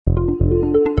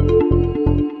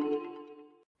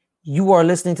You are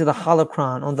listening to the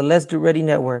Holocron on the Let's Get Ready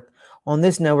Network. On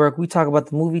this network, we talk about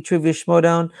the movie Trivia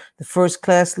Schmodown, the First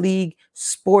Class League,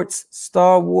 sports,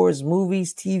 Star Wars,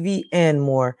 movies, TV, and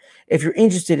more. If you're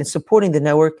interested in supporting the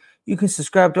network, you can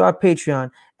subscribe to our Patreon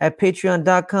at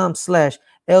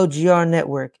patreon.com/LGR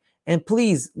Network. And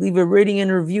please leave a rating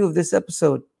and review of this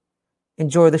episode.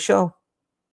 Enjoy the show.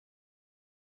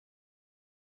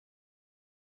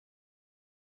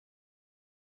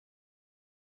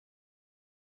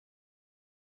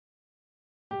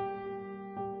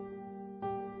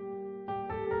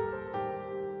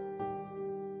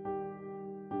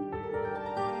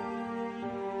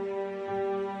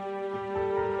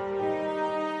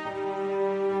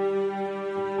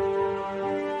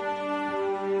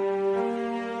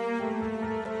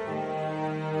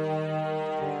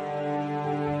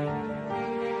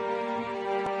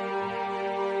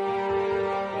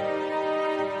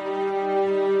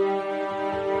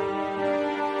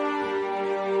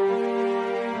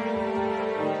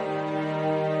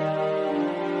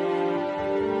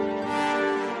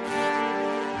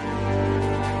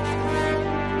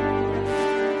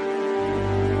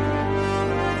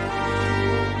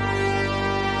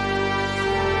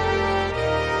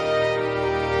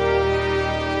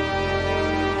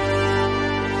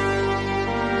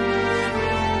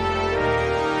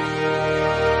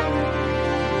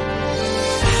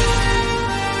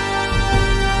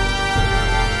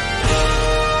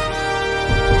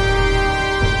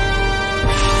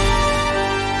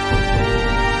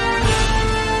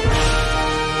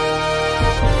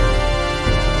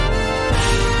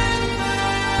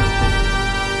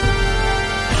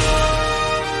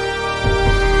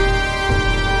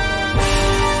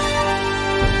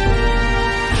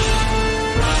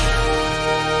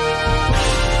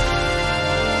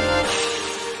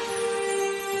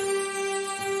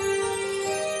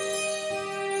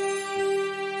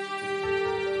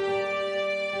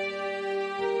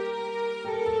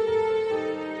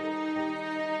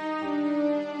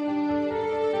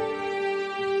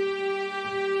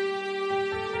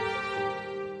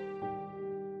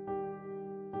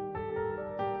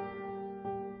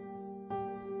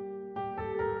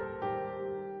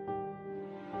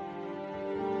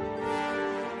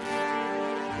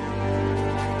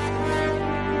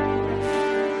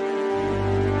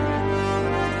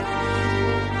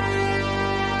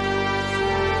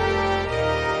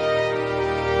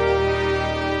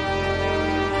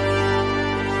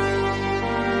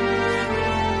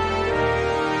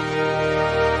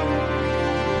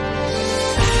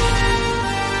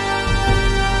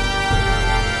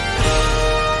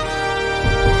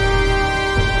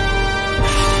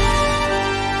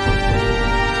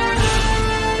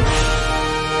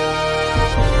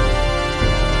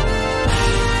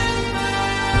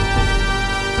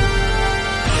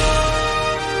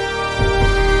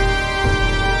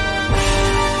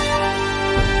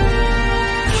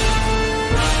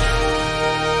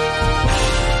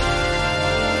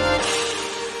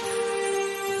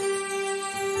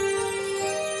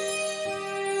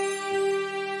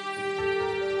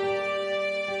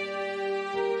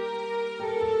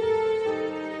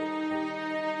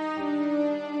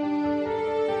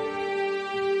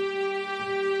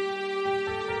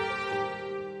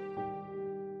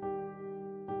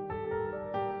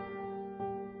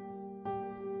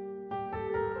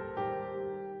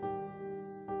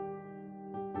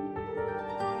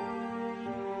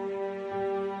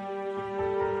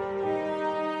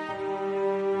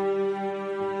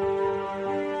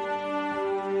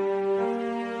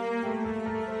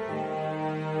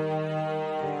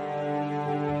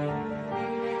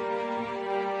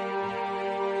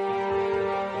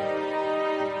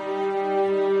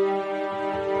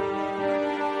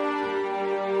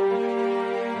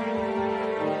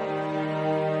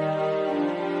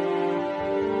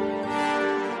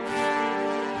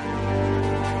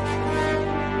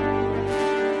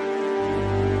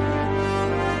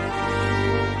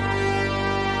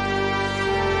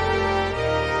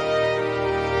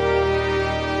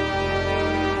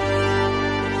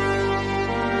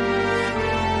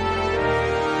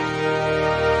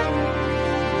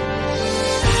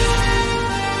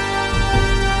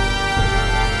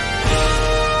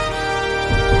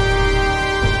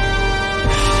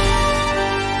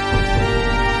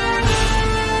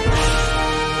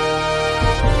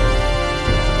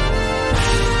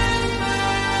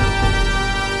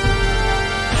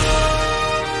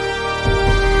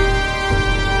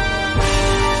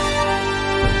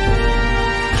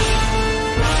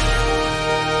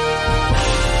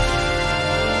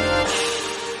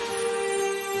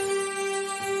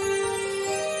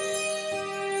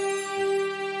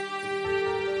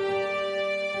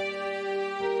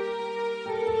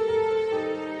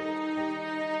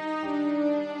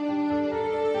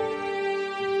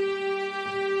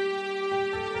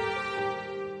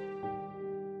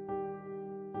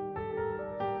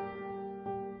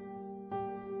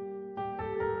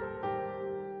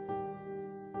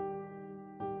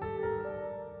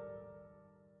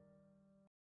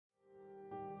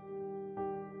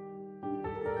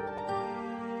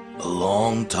 A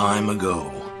long time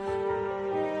ago,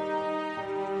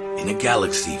 in a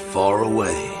galaxy far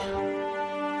away,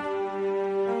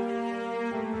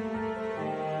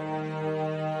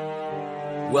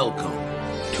 welcome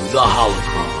to the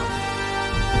Holocron,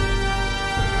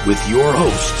 with your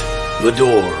host,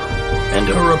 Lador, and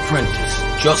her apprentice,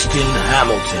 Justin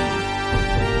Hamilton.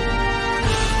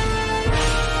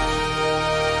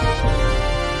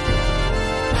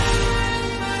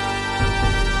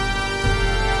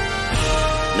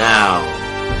 Now,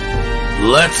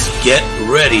 let's get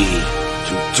ready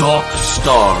to talk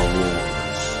Star Wars.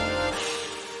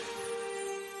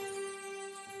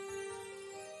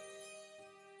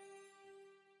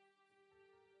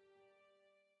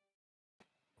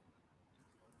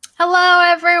 Hello,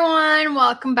 everyone.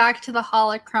 Welcome back to the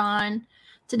Holocron.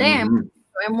 Today, I'm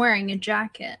wearing a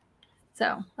jacket,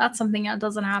 so that's something that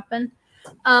doesn't happen.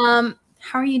 How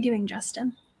are you doing,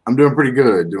 Justin? I'm doing pretty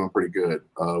good.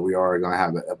 We are going to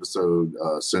have an episode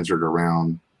centered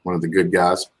around one of the good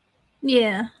guys.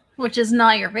 Yeah, which is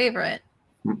not your favorite.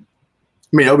 I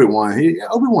mean, Obi-Wan.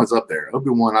 Obi-Wan's up there.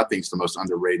 Obi-Wan, I think, is the most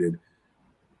underrated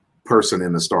person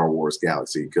in the Star Wars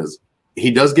galaxy because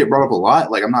he does get brought up a lot.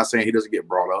 Like, I'm not saying he doesn't get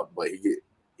brought up, but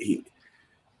he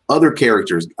other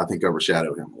characters, I think,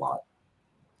 overshadow him a lot.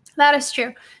 That is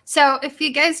true. So if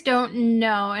you guys don't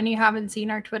know and you haven't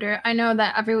seen our Twitter, I know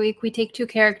that every week we take two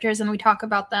characters and we talk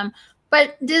about them.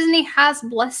 But Disney has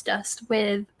blessed us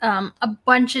with a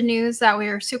bunch of news that we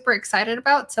are super excited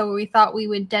about. So we thought we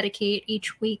would dedicate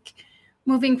each week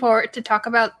moving forward to talk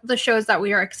about the shows that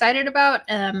we are excited about.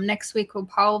 Next week we'll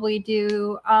probably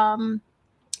do,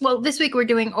 this week we're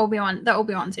doing Obi-Wan, the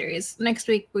Obi-Wan series. Next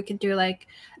week we could do like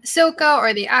Ahsoka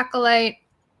or The Acolyte.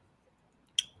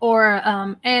 Or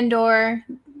Andor.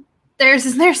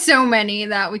 There's so many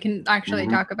that we can actually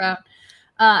talk about.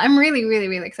 I'm really, really,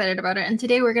 really excited about it. And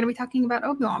today we're going to be talking about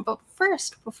Obi-Wan. But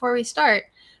first, before we start,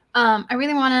 I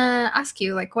really want to ask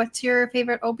you, like, what's your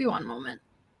favorite Obi-Wan moment?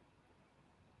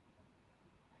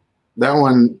 That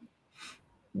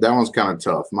one's kind of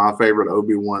tough. My favorite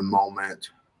Obi-Wan moment.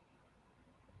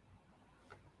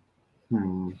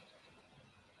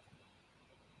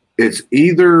 It's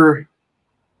either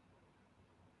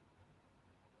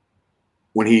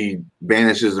when he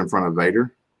vanishes in front of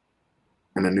Vader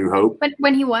in A New Hope. But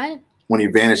when he what? When he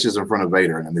vanishes in front of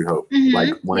Vader in A New Hope.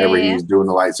 Like whenever he's doing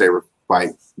the lightsaber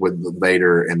fight with the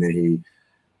Vader and then he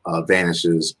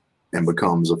vanishes and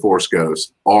becomes a Force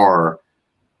ghost. Or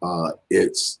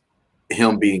it's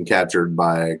him being captured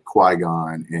by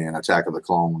Qui-Gon in Attack of the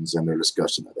Clones and their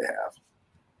discussion that they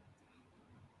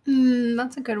have.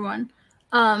 That's a good one.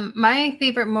 My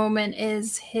favorite moment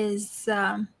is his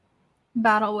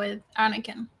battle with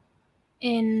Anakin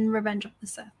in Revenge of the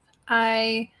Sith.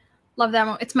 I love that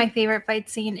moment. It's my favorite fight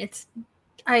scene.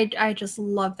 I just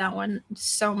love that one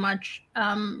so much.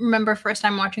 Remember first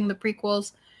time watching the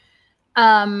prequels.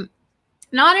 Not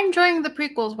enjoying the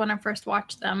prequels when I first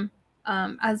watched them,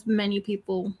 as many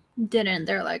people didn't.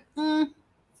 They're like,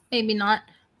 maybe not.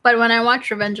 But when I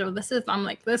watched Revenge of the Sith, I'm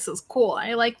like, this is cool.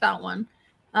 I like that one.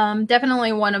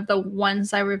 Definitely one of the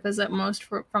ones I revisit most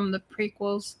from the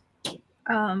prequels.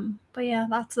 But yeah,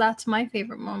 that's my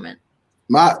favorite moment.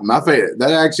 My favorite,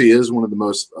 that actually is one of the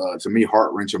most to me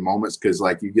heart-wrenching moments because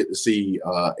like you get to see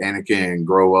Anakin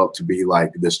grow up to be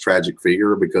like this tragic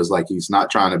figure because like he's not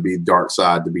trying to be dark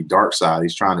side to be dark side.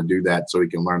 He's trying to do that so he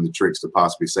can learn the tricks to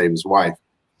possibly save his wife.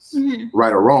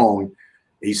 Right or wrong,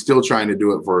 he's still trying to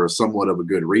do it for somewhat of a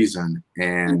good reason.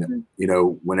 And you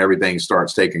know, when everything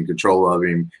starts taking control of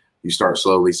him, you start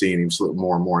slowly seeing him slip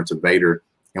more and more into Vader.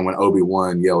 And when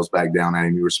Obi-Wan yells back down at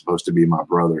him, "You were supposed to be my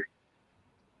brother,"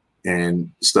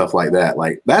 and stuff like that.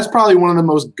 Like that's probably one of the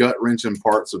most gut-wrenching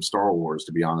parts of Star Wars,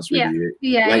 to be honest with you.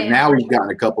 Now we've gotten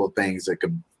a couple of things that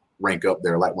could rank up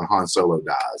there, like when Han Solo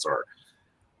dies,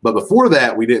 but before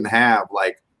that, we didn't have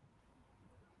like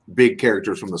big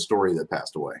characters from the story that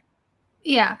passed away.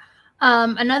 Yeah.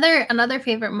 Another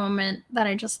favorite moment that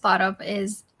I just thought of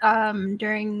is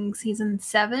during season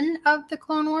 7 of the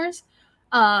Clone Wars.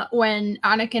 When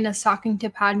Anakin is talking to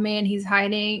Padme and he's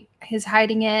hiding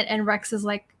it, and Rex is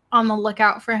like on the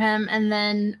lookout for him, and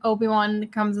then Obi-Wan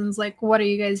comes and is like, "What are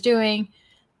you guys doing?"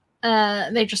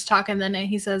 They just talk, and then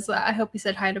he says, "I hope you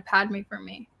said hi to Padme for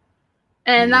me."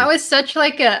 And that was such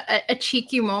like a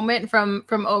cheeky moment from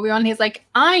Obi-Wan. He's like,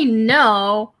 "I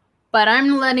know, but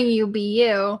I'm letting you be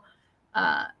you."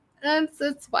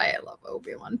 That's why I love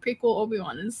Obi-Wan. Prequel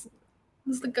Obi-Wan is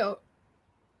the GOAT.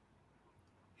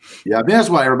 Yeah, I think that's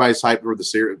why everybody's hyped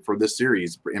for this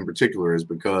series in particular is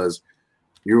because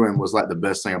Ewan was like the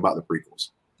best thing about the prequels.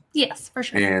 Yes, for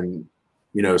sure. And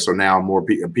So now more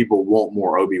people want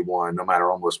more Obi-Wan, no matter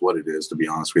almost what it is, to be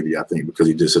honest with you, I think, because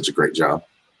he did such a great job.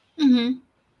 Mm-hmm.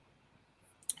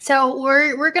 So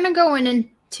we're gonna go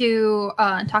into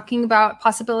talking about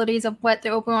possibilities of what the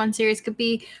Obi-Wan series could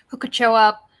be, who could show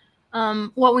up,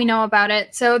 what we know about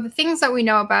it. So the things that we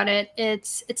know about it,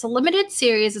 it's a limited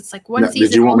series. It's like one season.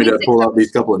 Did you want me to pull up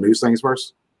these couple of news things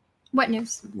first? What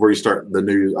news? Where you start the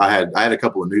news? I had a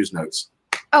couple of news notes.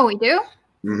 Oh, we do?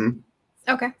 Mm-hmm.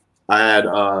 Okay. I had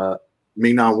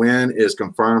Ming-Na Wen is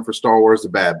confirmed for Star Wars: The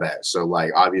Bad Batch. So,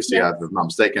 like, obviously, if I'm not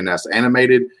mistaken, that's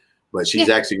animated, but she's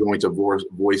actually going to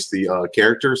voice the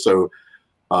character. So,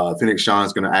 Phoenix Shawn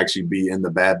is going to actually be in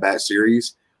the Bad Batch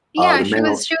series. Yeah, she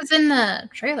was in the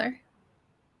trailer.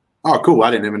 Oh, cool!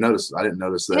 I didn't even notice. I didn't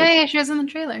notice that. Yeah, she was in the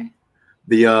trailer.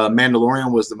 The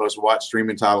Mandalorian was the most watched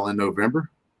streaming title in November,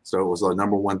 so it was the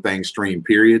 #1 thing streamed.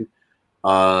 Period.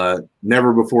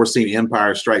 Never before seen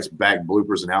Empire Strikes Back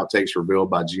bloopers and outtakes revealed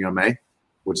by GMA,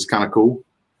 which is kind of cool.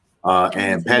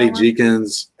 And Patty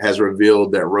Jenkins has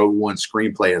revealed that Rogue One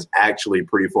screenplay is actually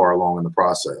pretty far along in the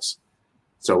process.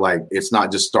 So, like, it's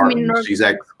not just starting. She's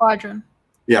at Squadron.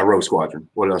 Yeah, Rogue Squadron.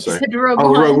 What did I say? Rogue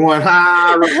One.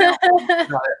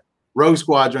 Rogue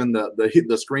Squadron.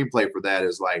 The screenplay for that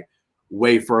is like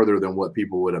way further than what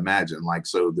people would imagine. Like,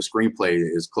 so the screenplay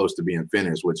is close to being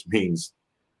finished, which means,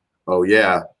 oh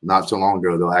yeah, not so long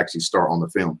ago they'll actually start on the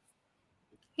film.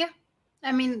 Yeah,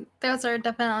 I mean, those are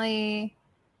definitely.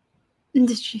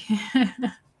 Did she?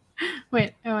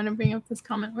 Wait, I want to bring up this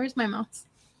comment. Where's my mouse?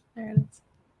 There it is.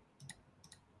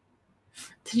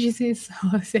 Did you see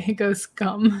Solo say go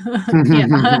scum?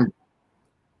 Yeah.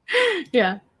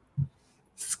 Yeah.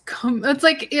 Scum. It's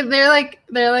like they're like.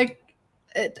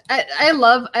 I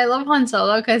love Han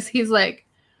Solo because he's like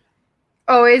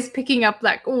always picking up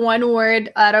that one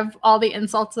word out of all the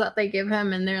insults that they give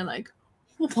him, and they're like,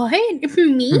 "What?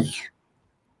 Me?"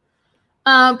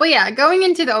 But yeah, going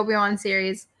into the Obi-Wan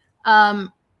series,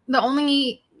 the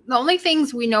only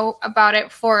things we know about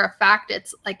it for a fact,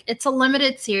 it's a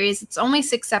limited series. It's only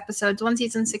 6 episodes, 1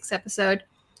 season, 6 episode.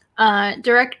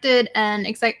 Directed and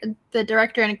the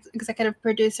director and executive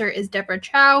producer is Deborah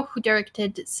Chow, who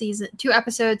directed 2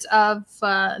 episodes of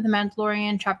The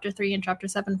Mandalorian, Chapter 3 and Chapter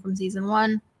 7 from season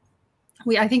 1.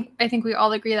 I think we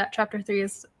all agree that Chapter 3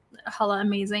 is hella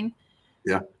amazing.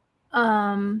 Yeah.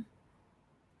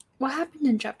 What happened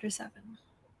in Chapter 7?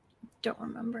 Don't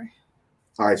remember.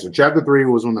 All right, so Chapter 3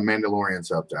 was when the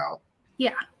Mandalorians helped out.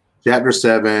 Yeah. Chapter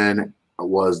 7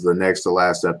 was the next to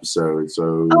last episode,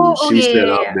 so she set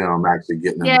up them actually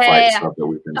getting in the fight stuff that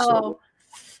we've been seeing.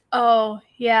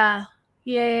 Yeah.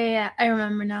 I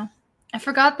remember now. I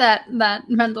forgot that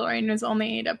Mandalorian was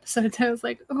only 8 episodes. I was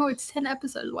like, oh, it's 10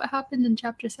 episodes. What happened in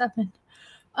Chapter 7?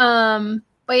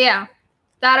 But yeah,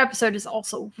 that episode is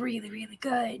also really, really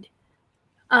good.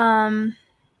 JDM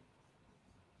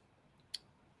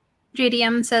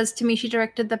says to me she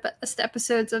directed the best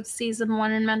episodes of season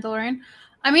 1 in Mandalorian.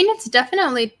 I mean, it's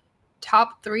definitely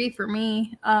top 3 for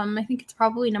me. I think it's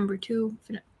probably number 2.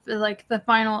 Like, the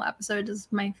final episode is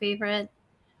my favorite.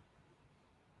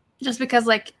 Just because,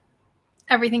 like,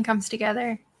 everything comes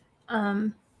together.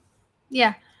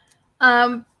 Yeah.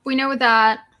 We know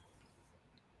that.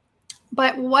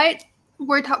 But what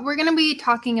we're going to be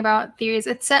talking about theories.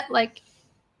 It's set, like,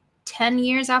 10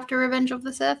 years after Revenge of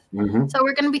the Sith. Mm-hmm. So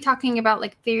we're going to be talking about,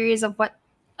 like, theories of what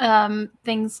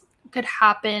things could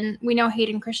happen. We know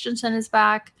Hayden Christensen is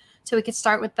back, so we could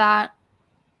start with that.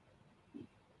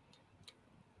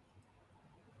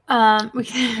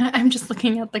 I'm just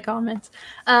looking at the comments.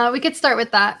 We could start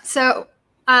with that. So,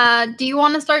 do you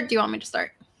want to start? Do you want me to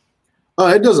start?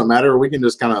 It doesn't matter. We can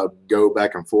just kind of go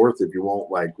back and forth if you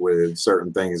want, like with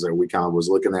certain things that we kind of was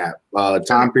looking at.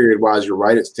 Time period wise, you're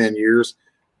right. It's 10 years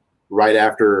right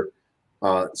after.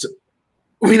 So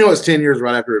we know it's 10 years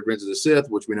right after Revenge of the Sith,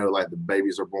 which we know like the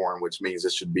babies are born, which means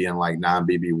it should be in like 9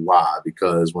 BBY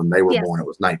because when they were born, it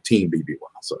was 19 BBY.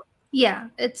 So yeah,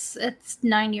 it's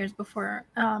 9 years before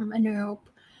A New Hope.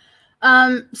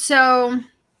 So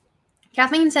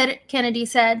Kathleen Kennedy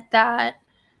said that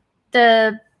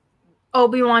the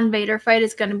Obi-Wan Vader fight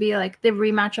is going to be like the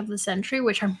rematch of the century,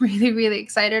 which I'm really, really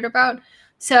excited about.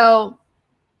 So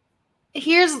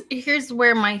here's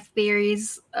where my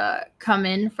theories come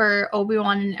in for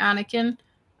Obi-Wan and Anakin.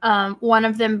 One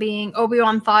of them being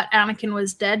Obi-Wan thought Anakin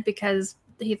was dead because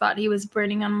he thought he was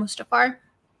burning on Mustafar.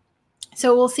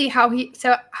 So we'll see how he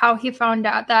found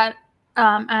out that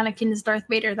Anakin is Darth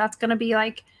Vader. That's gonna be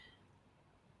like,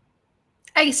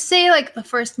 I say like the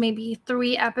first maybe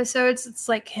 3 episodes. It's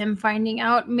like him finding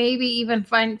out, maybe even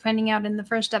finding out in the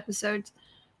first episode,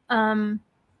 and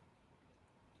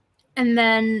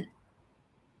then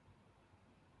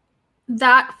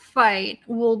that fight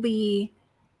will be,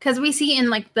 because we see in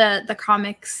like the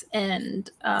comics and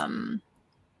other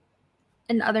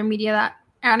media that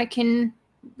Anakin,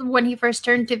 when he first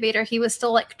turned to Vader, he was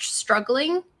still like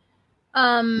struggling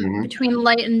between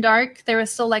light and dark. There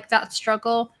was still like that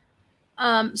struggle.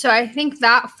 So I think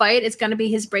that fight is going to be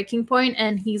his breaking point,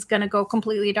 and he's going to go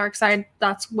completely dark side.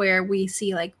 That's where we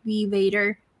see like the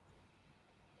Vader.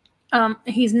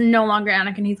 He's no longer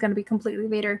Anakin. He's going to be completely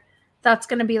Vader. That's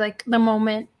going to be like the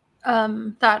moment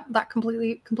that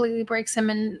completely breaks him,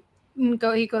 and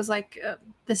he goes like,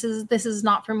 this is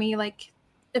not for me. Like,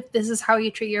 if this is how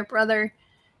you treat your brother,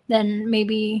 then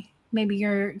maybe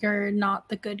you're not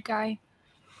the good guy.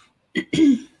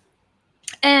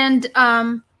 And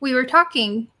we were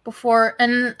talking before,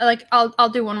 and like I'll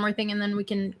do one more thing, and then we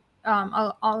can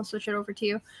I'll switch it over to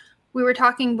you. We were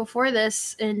talking before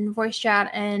this in voice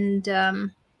chat,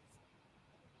 and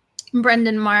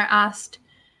Brendan Marr asked,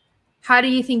 how do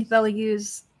you think they'll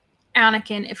use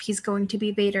Anakin if he's going to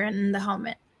be Vader in the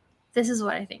helmet? This is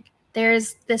what I think.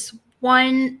 There's this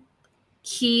one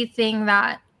key thing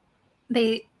that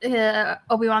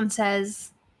Obi-Wan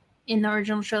says in the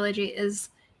original trilogy is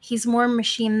he's more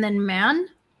machine than man.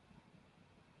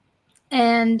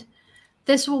 And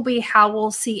this will be how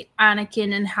we'll see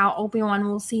Anakin and how Obi-Wan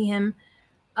will see him.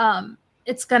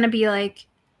 It's going to be like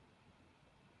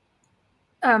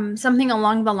something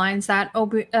along the lines that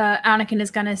Anakin is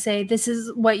going to say, this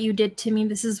is what you did to me.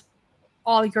 This is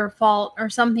all your fault, or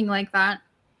something like that.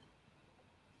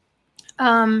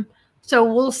 So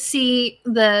we'll see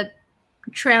the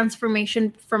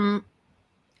transformation from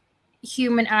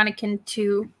human Anakin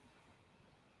to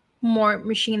more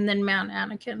machine than man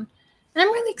Anakin. And I'm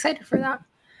really excited for that.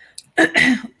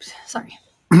 Oops, sorry.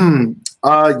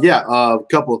 A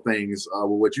couple of things.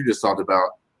 What you just talked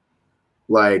about.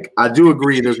 Like, I do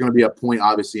agree there's going to be a point,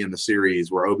 obviously, in the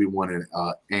series where Obi-Wan and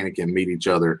Anakin meet each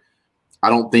other. I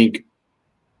don't think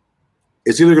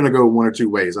it's either going to go one or two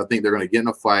ways. I think they're going to get in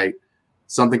a fight,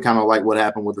 something kind of like what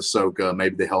happened with Ahsoka.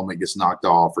 Maybe the helmet gets knocked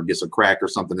off or gets a crack or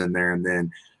something in there, and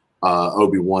then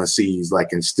Obi-Wan sees, like,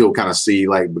 and still kind of see,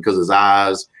 like, because his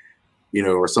eyes, you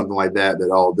know, or something like that, that,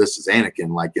 oh, this is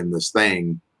Anakin, like, in this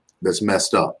thing that's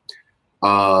messed up.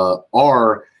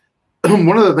 Or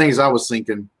one of the things I was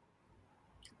thinking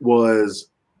was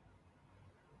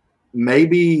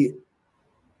maybe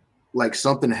like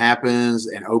something happens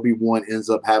and Obi-Wan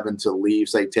ends up having to leave,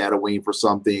 say, Tatooine for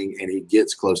something, and he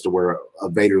gets close to where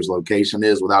Vader's location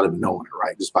is without even knowing it,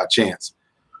 right? Just by chance.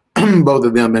 Both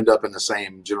of them end up in the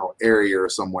same general area or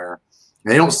somewhere.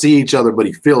 And they don't see each other, but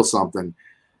he feels something.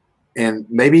 And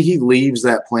maybe he leaves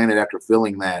that planet after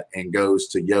feeling that and goes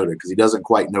to Yoda because he doesn't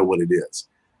quite know what it is.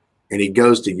 And he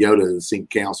goes to Yoda to seek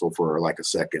counsel for like a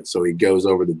second. So he goes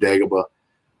over to Dagobah,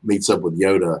 meets up with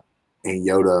Yoda, and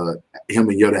him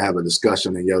and Yoda have a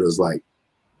discussion, and Yoda's like,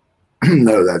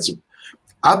 no,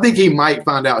 I think he might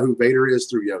find out who Vader is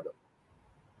through Yoda.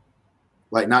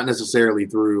 Like, not necessarily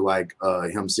through like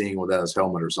him seeing without his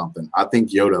helmet or something. I think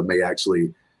Yoda may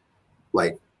actually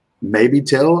like maybe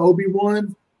tell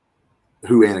Obi-Wan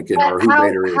who Anakin or who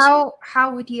Vader is.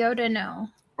 How would Yoda know?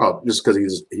 Oh, just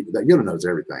because Yoda knows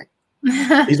everything.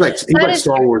 He's like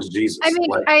Star Wars Jesus. I mean,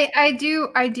 like, I do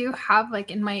have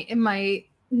like in my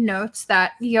notes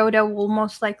that Yoda will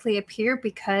most likely appear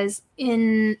because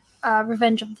in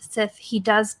Revenge of the Sith he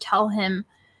does tell him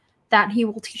that he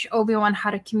will teach Obi-Wan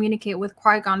how to communicate with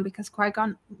Qui-Gon because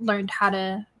Qui-Gon learned how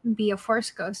to be a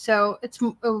Force ghost. So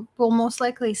we'll most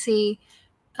likely see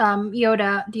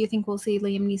Yoda. Do you think we'll see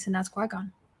Liam Neeson as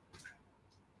Qui-Gon?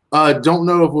 Don't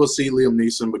know if we'll see Liam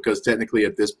Neeson because technically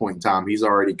at this point in time, he's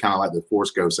already kind of like the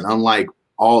Force Ghost. And unlike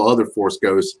all other Force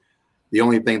Ghosts, the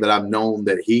only thing that I've known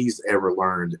that he's ever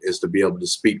learned is to be able to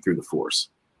speak through the Force.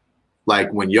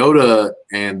 Like when Yoda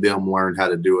and them learned how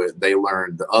to do it, they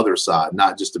learned the other side,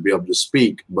 not just to be able to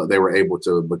speak, but they were able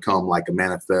to become like a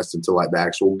manifest into like the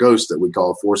actual ghost that we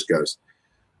call a Force Ghost.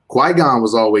 Qui-Gon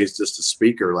was always just a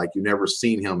speaker. Like you never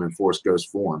seen him in Force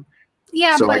Ghost form.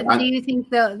 Yeah, so, but do you think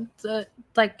the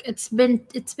like it's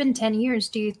been 10 years?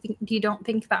 Do you don't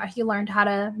think that he learned how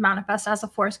to manifest as a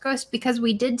Force ghost? Because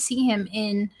we did see him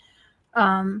in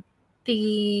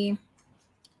the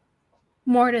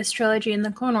Mortis trilogy in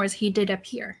the Clone Wars. He did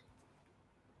appear.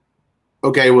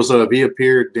 Okay, well, so if he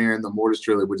appeared during the Mortis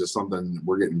trilogy, which is something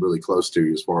we're getting really close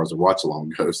to as far as the watch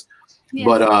along goes, yeah.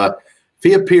 But if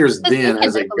he appears then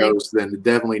as a ghost, then he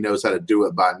definitely knows how to do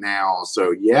it by now.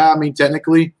 So yeah, I mean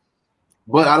technically.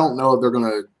 But I don't know if they're going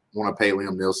to want to pay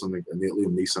Liam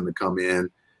Neeson to come in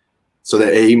so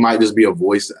that he might just be a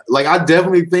voice. Like, I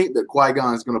definitely think that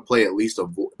Qui-Gon is going to play at least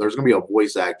there's going to be a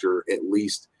voice actor at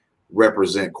least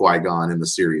represent Qui-Gon in the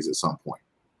series at some point.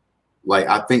 Like,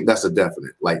 I think that's a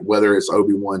definite. Like, whether it's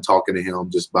Obi-Wan talking to him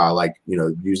just by, like, you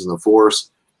know, using the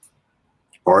Force,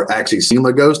 or actually seeing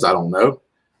the ghost, I don't know.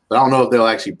 But I don't know if they'll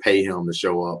actually pay him to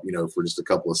show up, you know, for just a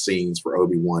couple of scenes for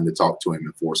Obi-Wan to talk to him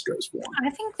in Force Ghost form. I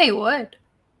think they would.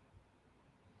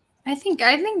 I think.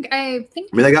 I mean,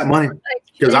 they got money,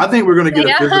 because I think we're going to get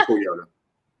a physical Yoda.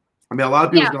 I mean, a lot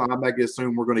of people are going to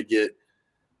assume we're going to get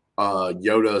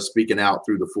Yoda speaking out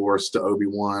through the Force to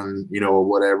Obi-Wan, you know, or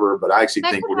whatever. But I actually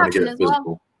think we're going to get it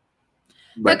physical.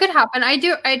 That could happen. I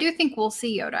do think we'll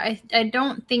see Yoda. I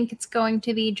don't think it's going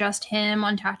to be just him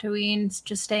on Tatooine,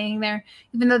 just staying there.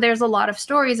 Even though there's a lot of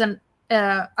stories of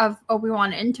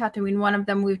Obi-Wan in Tatooine. One of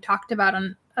them we've talked about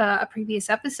on a previous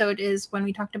episode is when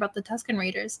we talked about the Tusken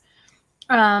Raiders.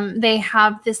 They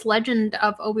have this legend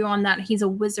of Obi-Wan that he's a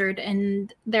wizard,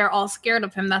 and they're all scared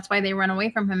of him. That's why they run away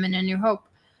from him in A New Hope.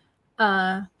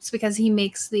 It's because he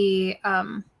makes the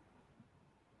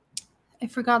I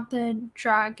forgot the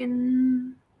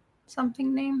dragon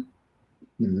something name.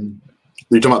 Mm-hmm.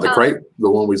 You're talking about the crate, the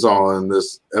one we saw in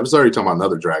this episode, or are you talking about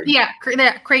another dragon? Yeah,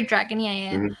 the crate dragon.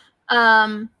 Yeah.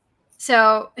 Mm-hmm.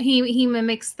 So he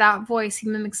mimics that voice. He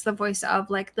mimics the voice of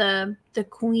like the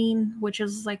queen, which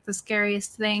is like the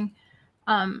scariest thing.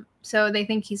 So they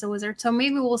think he's a wizard. So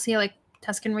maybe we'll see like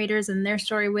Tusken Raiders and their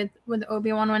story with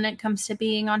Obi-Wan when it comes to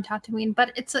being on Tatooine.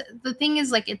 But the thing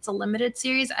is, like, it's a limited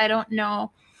series. I don't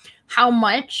know how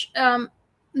much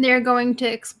they're going to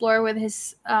explore with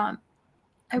his.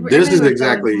 This is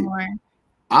exactly.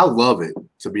 I love it,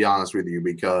 to be honest with you,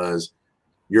 because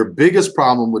your biggest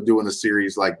problem with doing a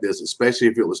series like this, especially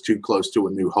if it was too close to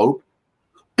A New Hope,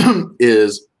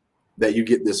 is that you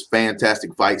get this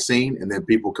fantastic fight scene, and then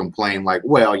people complain like,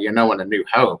 well, you know, in A New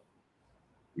Hope,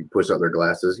 you push up their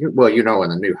glasses. Well, you know,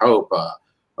 in A New Hope,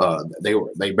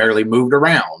 they barely moved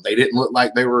around. They didn't look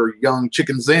like they were young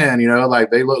chickens then, you know,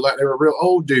 like they looked like they were real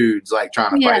old dudes, like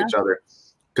trying to fight each other.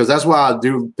 Because that's why I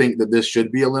do think that this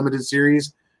should be a limited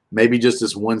series, maybe just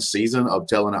this one season of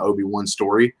telling an Obi-Wan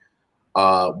story.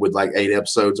 With like 8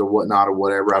 episodes or whatnot or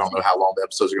whatever. I don't know how long the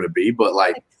episodes are going to be, but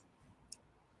like,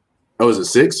 oh, is it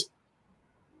 6?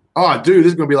 Oh, dude,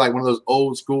 this is going to be like one of those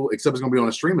old school, except it's going to be on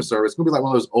a streaming service. It's going to be like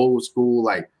one of those old school,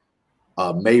 like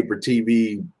made for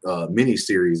TV mini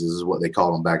series is what they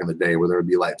called them back in the day, where there would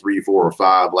be like 3, 4, or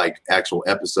 5 like actual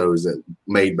episodes that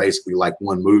made basically like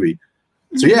one movie.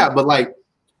 Mm-hmm. So yeah, but like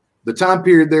the time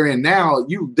period they're in now,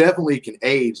 you definitely can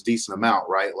age decent amount,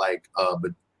 right? Like,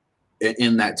 but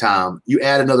in that time, you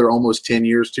add another almost 10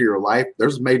 years to your life,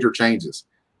 there's major changes.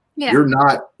 Yeah. You're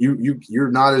not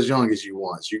as young as you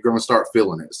once. You're going to start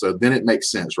feeling it. So then it makes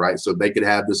sense, right? So they could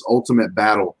have this ultimate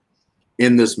battle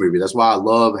in this movie. That's why I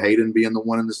love Hayden being the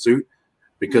one in the suit,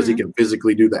 because he can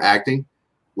physically do the acting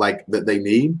like that they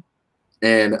need.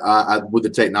 And with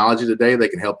the technology today, they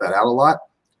can help that out a lot.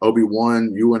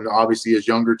 Obi-Wan, Ewan obviously is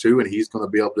younger too, and he's going to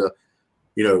be able to,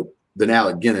 you know, than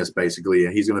Alec Guinness, basically,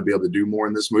 and he's going to be able to do more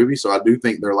in this movie. So I do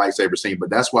think their lightsaber scene, but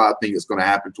that's why I think it's going to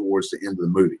happen towards the end of the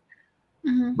movie.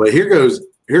 Mm-hmm. But here goes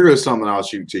something I'll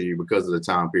shoot to you because of the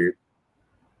time period.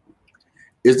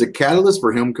 Is the catalyst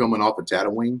for him coming off of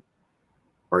Tatooine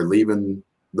or leaving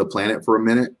the planet for a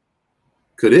minute,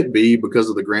 could it be because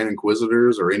of the Grand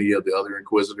Inquisitors or any of the other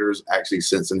Inquisitors actually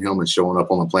sensing him and showing up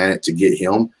on the planet to get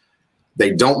him?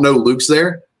 They don't know Luke's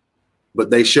there, but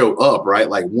they show up, right?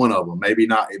 Like one of them, maybe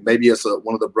not. Maybe it's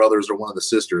one of the brothers or one of the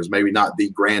sisters. Maybe not the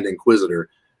Grand Inquisitor,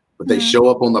 but they show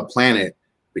up on the planet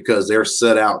because they're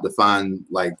set out to find,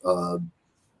 like,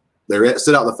 they're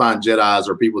set out to find Jedis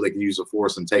or people that can use the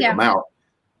Force and take them out.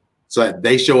 So that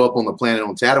they show up on the planet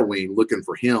on Tatooine looking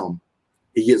for him.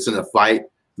 He gets in a fight,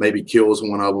 maybe kills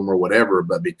one of them or whatever.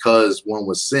 But because one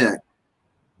was sent,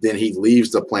 then he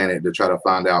leaves the planet to try to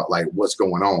find out, like, what's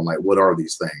going on. Like, what are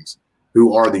these things?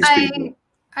 Who are these people?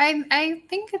 I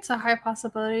think it's a high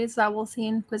possibility that we'll see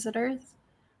Inquisitors.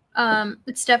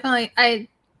 It's definitely, I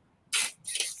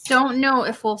don't know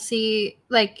if we'll see,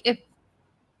 like, if,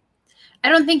 I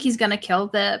don't think he's going to kill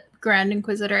the Grand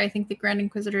Inquisitor. I think the Grand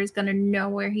Inquisitor is going to know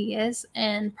where he is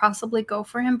and possibly go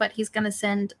for him, but he's going to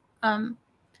send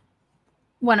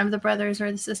one of the brothers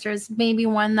or the sisters, maybe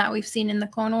one that we've seen in the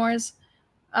Clone Wars.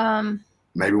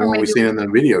 Maybe one we've seen in the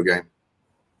video game.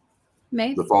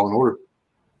 Maybe. The Fallen Order.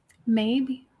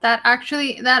 Maybe. That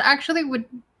actually would.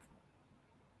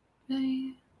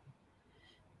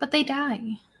 But they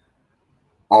die.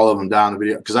 All of them die in the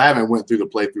video? Because I haven't went through the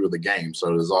playthrough of the game,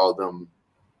 so does all of them.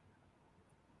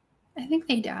 I think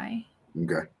they die.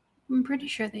 Okay. I'm pretty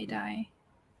sure they die.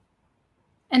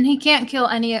 And he can't kill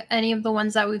any of the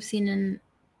ones that we've seen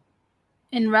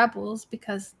in Rebels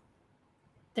because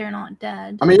they're not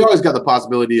dead. I mean, you always got the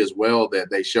possibility as well that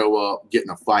they show up, get in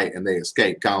a fight, and they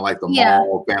escape. Kind of like the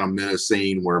Maul Phantom Menace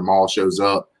scene where Maul shows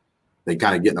up, they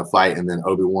kind of get in a fight, and then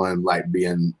Obi-Wan, like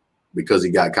because he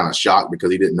got kind of shocked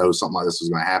because he didn't know something like this was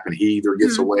going to happen. He either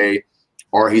gets away,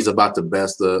 or he's about to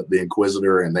best the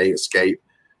Inquisitor, and they escape.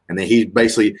 And then he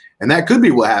basically, and that could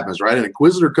be what happens, right? An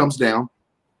Inquisitor comes down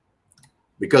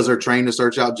because they're trained to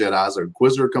search out Jedis. An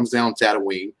Inquisitor comes down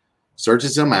Tatooine,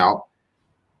 searches him out,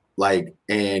 like,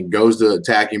 and goes to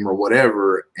attack him or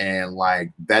whatever, and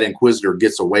like that Inquisitor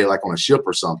gets away like on a ship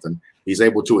or something. He's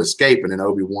able to escape, and then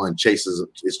Obi-Wan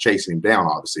is chasing him down,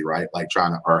 obviously, right? Like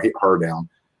trying to, or hit her down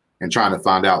and trying to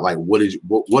find out like what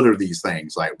are these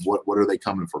things? Like what are they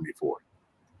coming for me for?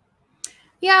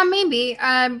 Yeah, maybe.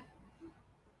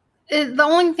 The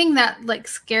only thing that like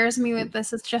scares me with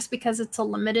this is just because it's a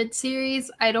limited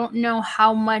series. I don't know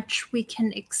how much we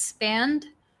can expand.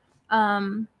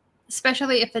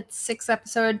 Especially if it's 6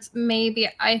 episodes,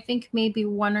 I think maybe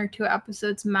 1 or 2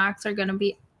 episodes max are going to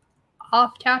be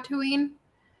off Tatooine.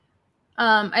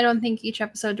 I don't think each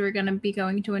episode we're going to be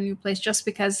going to a new place just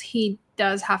because he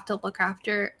does have to look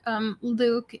after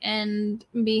Luke and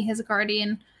be his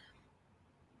guardian.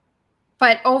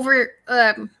 But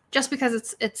just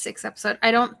because it's 6 episodes,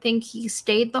 I don't think he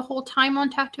stayed the whole time on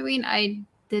Tatooine. I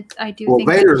do think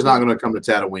Vader's not going to come to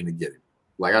Tatooine to get him.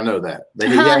 Like I know that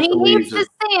he needs to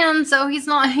stand, so he's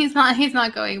not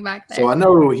going back there. So I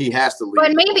know he has to leave.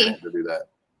 But maybe to do that,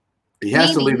 he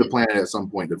has to leave the planet at some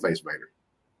point to face Vader.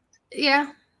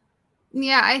 Yeah,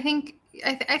 I think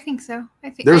so.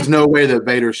 There's no way that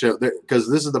Vader because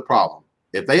this is the problem.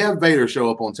 If they have Vader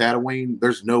show up on Tatooine,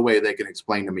 there's no way they can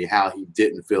explain to me how he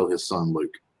didn't fill his son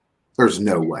Luke. There's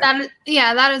no way. That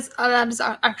is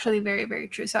actually very, very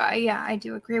true. So I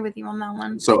do agree with you on that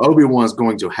one. So Obi-Wan's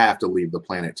going to have to leave the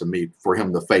planet for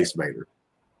him to face Vader.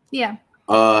 Yeah.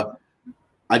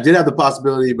 I did have the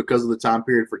possibility because of the time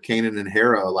period for Kanan and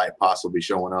Hera like possibly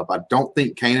showing up. I don't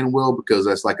think Kanan will because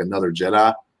that's like another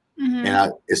Jedi,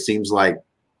 and it seems like,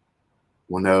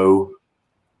 well,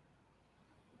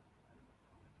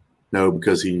 no,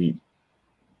 because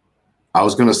I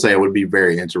was going to say it would be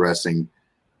very interesting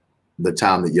the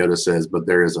time that Yoda says, but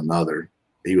there is another.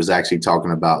 He was actually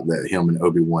talking about that him and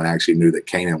Obi-Wan actually knew that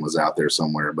Kanan was out there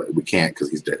somewhere, but we can't because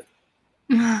he's dead.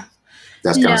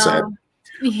 That's kind of sad.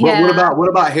 Yeah. But what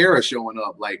about Hera showing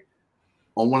up? Like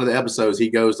on one of the episodes, he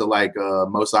goes to like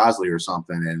Mos Eisley or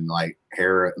something, and like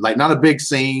Hera, like not a big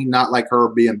scene, not like her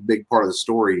being a big part of the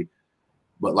story,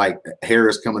 but like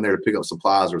Hera's coming there to pick up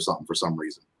supplies or something for some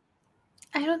reason.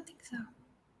 I don't think so.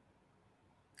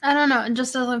 I don't know. It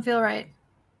just doesn't feel right.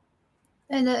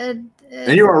 And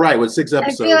you are right with 6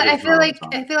 episodes. I feel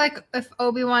like if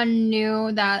Obi-Wan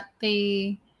knew that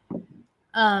the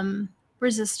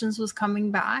Resistance was coming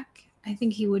back, I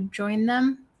think he would join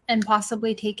them and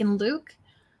possibly take in Luke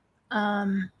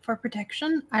for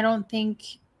protection. I don't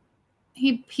think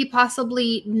he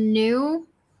possibly knew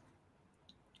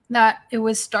that it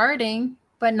was starting,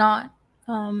 but not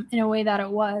in a way that it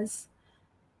was.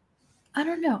 I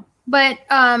don't know. But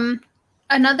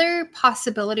another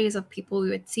possibilities of people we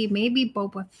would see, maybe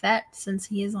Boba Fett, since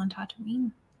he is on Tatooine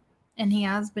and he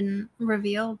has been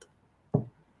revealed.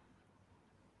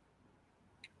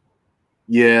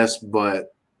 Yes,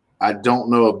 but I don't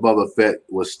know if Boba Fett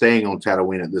was staying on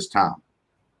Tatooine at this time.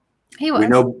 He was. We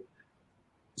know.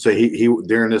 So he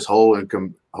during this whole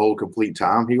complete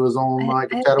time he was on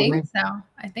Tatooine.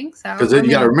 I think so. Because you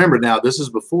got to remember now, this is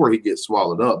before he gets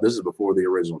swallowed up. This is before the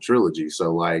original trilogy.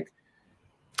 So like.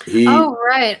 Oh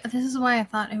right, this is why I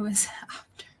thought it was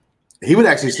after. He would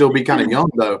actually still be kind of young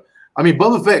though. I mean,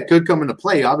 Boba Fett could come into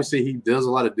play. Obviously, he does a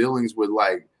lot of dealings with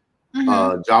like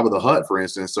Jabba the Hutt, for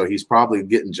instance. So he's probably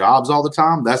getting jobs all the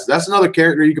time. That's another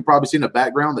character you could probably see in the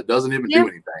background that doesn't even do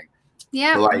anything.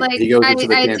 Yeah, but, like he goes into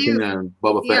the cantina and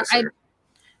Boba Fett's there.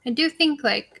 I do think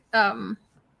like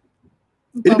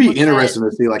it'd be interesting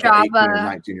to see like an 18 or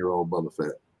 19-year-old Boba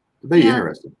Fett. It'd be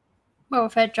interesting.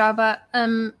 Boba Fett, Jabba,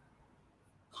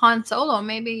 Han Solo,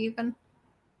 maybe even.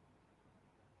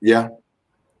 Yeah,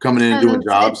 coming in and doing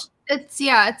jobs.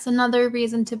 It's another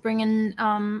reason to bring in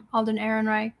Alden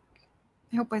Ehrenreich.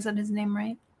 I hope I said his name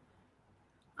right.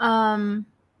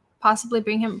 Possibly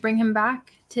bring him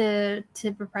back to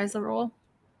reprise the role.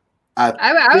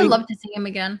 I would love to see him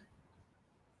again.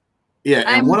 Yeah,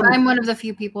 I'm one of the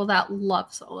few people that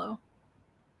love Solo.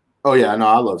 Oh yeah, no,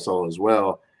 I love Solo as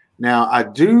well. Now I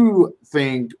do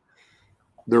think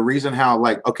the reason how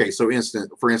for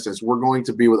instance, we're going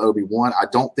to be with Obi-Wan. I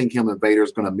don't think him and Vader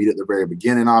is going to meet at the very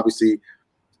beginning. Obviously,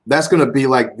 that's going to be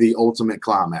like the ultimate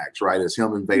climax, right? Is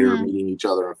him and Vader meeting each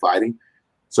other and fighting.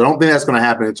 So I don't think that's going to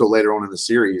happen until later on in the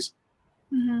series.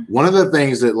 One of the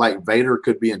things that like Vader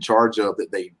could be in charge of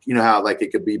that they, you know how like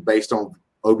it could be based on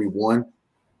Obi-Wan,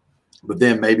 but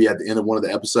then maybe at the end of one of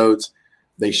the episodes,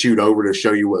 they shoot over to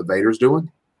show you what Vader's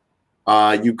doing.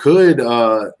 Vader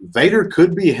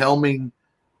could be helming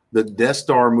the Death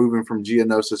Star moving from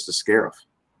Geonosis to Scarif.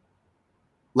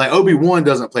 Like Obi-Wan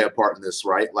doesn't play a part in this,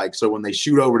 right? Like, so when they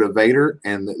shoot over to Vader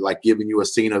and like giving you a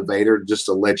scene of Vader just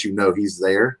to let you know he's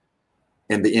there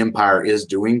and the Empire is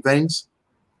doing things,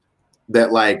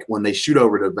 that like when they shoot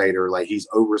over to Vader, like he's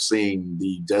overseeing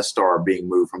the Death Star being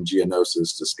moved from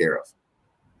Geonosis to Scarif.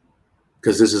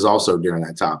 Because this is also during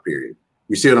that time period.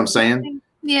 You see what I'm saying?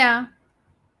 Yeah.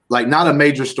 Like not a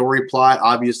major story plot.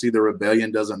 Obviously, the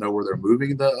rebellion doesn't know where they're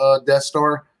moving the Death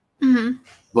Star.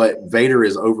 But Vader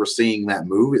is overseeing that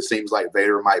move. It seems like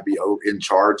Vader might be in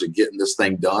charge of getting this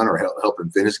thing done or helping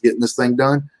finish getting this thing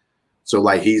done. So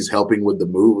like he's helping with the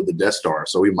move with the Death Star.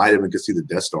 So we might even could see the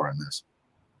Death Star in this.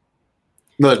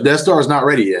 No, the Death Star is not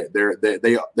ready yet.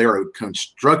 They are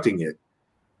constructing it.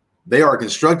 They are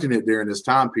constructing it during this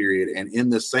time period, and in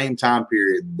the same time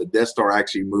period, the Death Star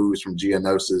actually moves from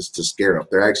Geonosis to Scarif.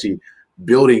 They're actually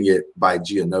building it by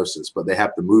Geonosis, but they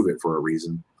have to move it for a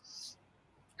reason.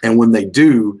 And when they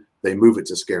do, they move it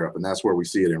to Scarif, and that's where we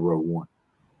see it in Rogue One.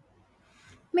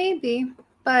 Maybe,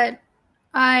 but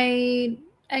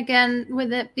again,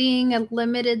 with it being a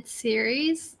limited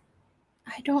series,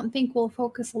 I don't think we'll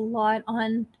focus a lot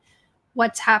on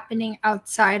what's happening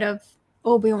outside of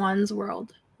Obi-Wan's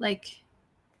world. Like,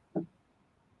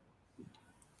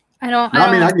 I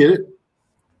get it.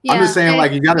 Yeah, I'm just saying,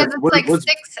 like, you gotta. It's like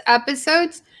 6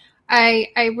 episodes.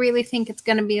 I really think it's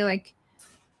gonna be like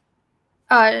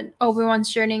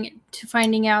Obi-Wan's journey to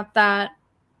finding out that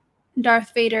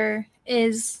Darth Vader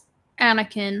is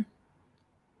Anakin,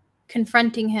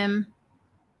 confronting him,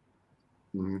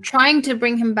 trying to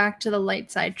bring him back to the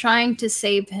light side, trying to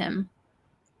save him,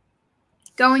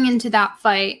 going into that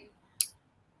fight.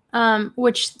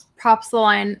 Which props the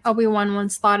line, Obi-Wan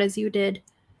once thought as you did.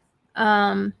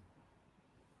 And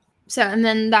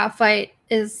then that fight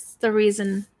is the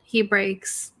reason he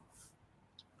breaks.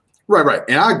 Right.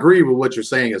 And I agree with what you're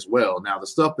saying as well. Now, the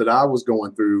stuff that I was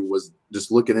going through was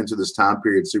just looking into this time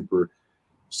period,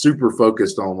 super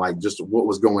focused on like just what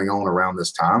was going on around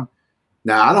this time.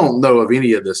 Now, I don't know if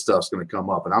any of this stuff's going to come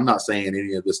up, and I'm not saying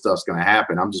any of this stuff's going to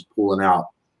happen. I'm just pulling out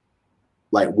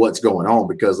like what's going on,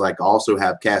 because like I also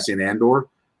have Cassian Andor.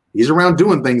 He's around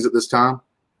doing things at this time.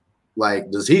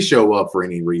 Like, does he show up for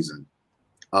any reason?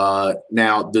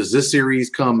 Now, does this series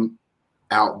come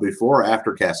out before or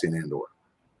after Cassian Andor?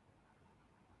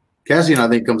 Cassian, I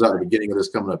think, comes out at the beginning of this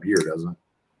coming up year, doesn't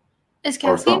it? Is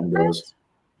Cassian first?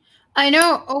 I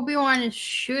know Obi-Wan is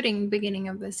shooting beginning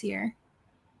of this year.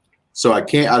 So I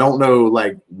don't know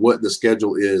like what the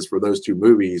schedule is for those two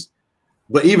movies.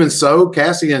 But even so,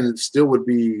 Cassian still would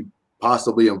be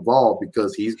possibly involved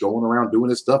because he's going around doing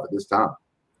his stuff at this time.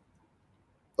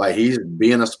 Like he's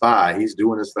being a spy. He's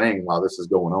doing his thing while this is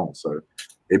going on. So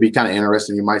it'd be kind of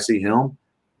interesting. You might see him.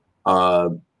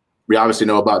 We obviously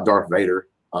know about Darth Vader.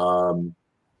 Then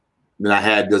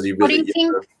does he visit?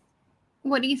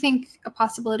 What do you think a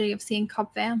possibility of seeing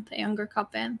Cobb Vanth, a younger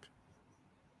Cobb Vanth?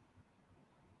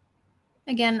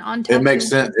 Again, on Tatooine. It makes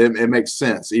sense. It makes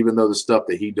sense, even though the stuff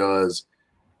that he does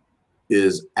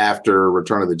is after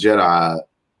Return of the Jedi.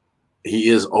 He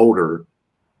is older,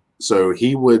 so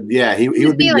he would be like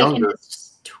younger, in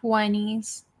his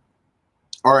 20s,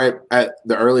 or at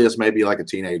the earliest maybe like a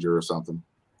teenager or something.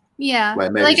 Yeah,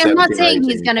 like I'm not saying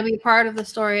he's going to be part of the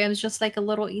story. It was just like a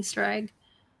little Easter egg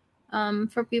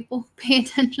for people who pay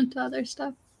attention to other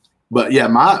stuff. But yeah,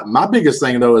 my biggest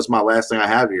thing though is my last thing I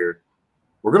have here.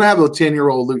 We're going to have a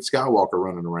 10-year-old Luke Skywalker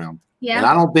running around. Yeah. And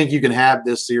I don't think you can have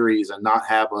this series and not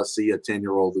have us see a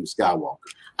 10-year-old Luke Skywalker.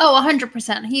 Oh,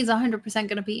 100%. He's 100% going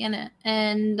to be in it.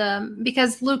 And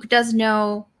because Luke does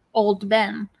know old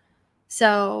Ben.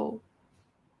 So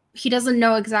he doesn't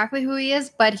know exactly who he is,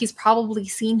 but he's probably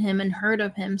seen him and heard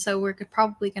of him. So we're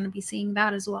probably going to be seeing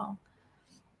that as well.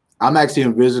 I'm actually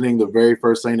envisioning the very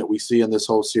first thing that we see in this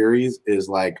whole series is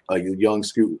like a young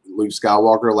Luke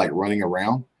Skywalker like running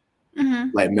around.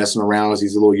 Like messing around as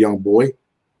he's a little young boy,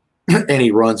 and he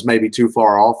runs maybe too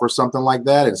far off or something like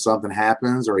that, and something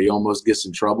happens, or he almost gets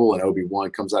in trouble, and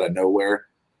Obi-Wan comes out of nowhere,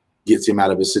 gets him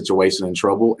out of his situation in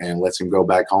trouble, and lets him go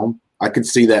back home. I could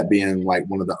see that being like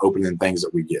one of the opening things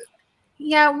that we get.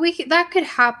 Yeah, that could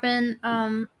happen,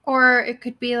 or it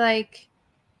could be like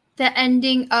the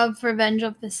ending of Revenge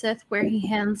of the Sith, where he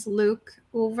hands Luke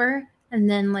over, and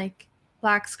then like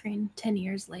black screen 10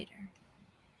 years later.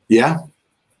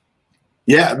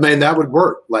 Yeah, man, that would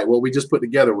work. Like what we just put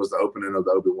together was the opening of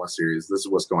the Obi-Wan series. This is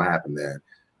what's going to happen then.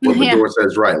 what Bador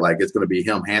says, right? Like it's going to be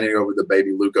him handing over the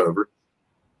baby Luke over.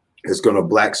 It's going to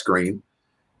black screen.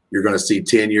 You're going to see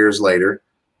 10 years later,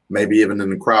 maybe even in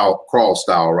the crawl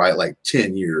style, right? Like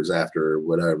 10 years after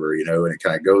whatever, you know, and it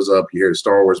kind of goes up. You hear the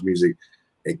Star Wars music.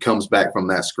 It comes back from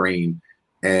that screen,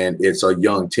 and it's a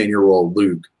young 10-year-old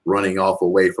Luke running off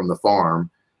away from the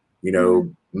farm, you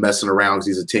know, messing around because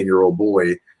he's a 10-year-old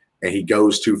boy, and he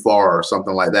goes too far or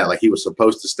something like that. Like he was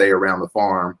supposed to stay around the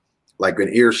farm, like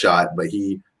an earshot, but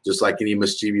he, just like any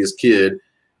mischievous kid,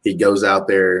 he goes out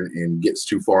there and gets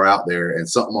too far out there, and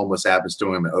something almost happens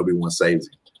to him, and Obi-Wan saves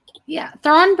him. Yeah,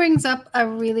 Thrawn brings up a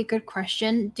really good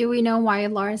question. Do we know why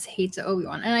Lars hates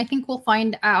Obi-Wan? And I think we'll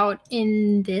find out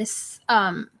in this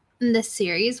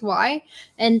series why.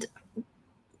 And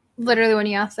literally when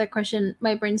you asked that question,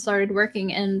 my brain started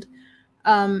working. And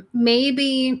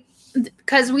maybe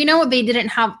because we know they didn't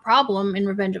have a problem in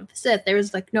Revenge of the Sith. There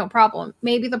was like no problem.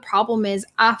 Maybe the problem is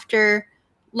after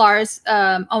Lars,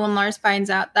 when Lars finds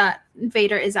out that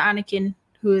Vader is Anakin,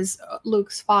 who is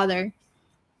Luke's father.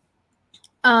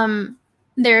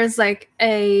 There's like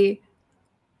a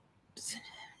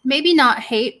maybe not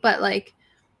hate, but like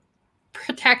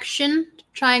protection,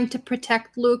 trying to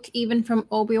protect Luke even from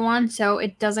Obi-Wan, so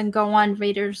it doesn't go on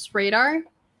Vader's radar.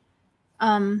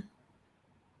 But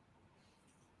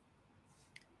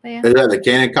yeah. Is that the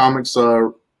Canon Comics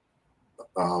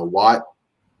Watt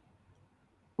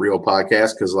real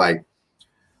podcast? Because like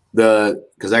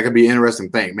because that could be an interesting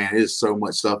thing, man. There's so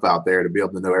much stuff out there to be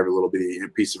able to know every little bitty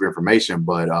piece of information.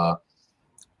 But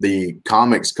the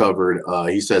comics covered,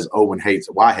 he says Owen hates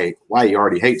why he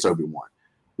already hates Obi-Wan,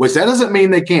 which that doesn't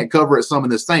mean they can't cover it some in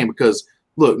this thing, because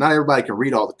look, not everybody can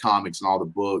read all the comics and all the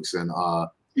books and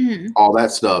all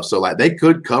that stuff. So like they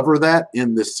could cover that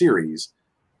in this series.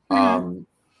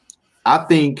 I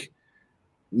think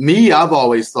I've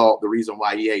always thought the reason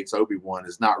why he hates Obi-Wan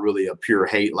is not really a pure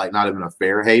hate, like not even a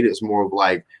fair hate. It's more of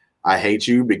like, I hate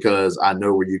you because I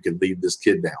know where you could lead this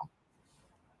kid down.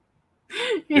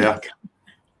 Yeah.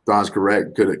 Don's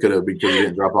correct. Could have because he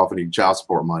didn't drop off any child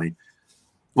support money.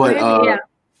 But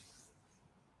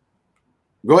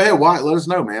go ahead, Wyatt. Let us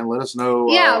know, man. Let us know.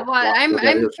 Yeah, well, I'm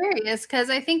curious because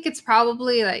I think it's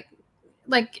probably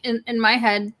like in my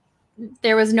head,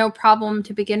 there was no problem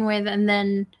to begin with, and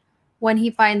then when he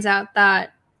finds out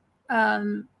that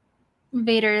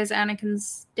Vader is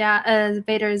Anakin's dad,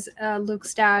 Vader's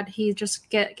Luke's dad, he just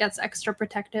gets extra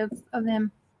protective of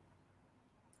him.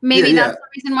 Maybe that's the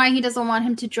reason why he doesn't want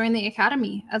him to join the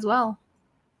academy as well.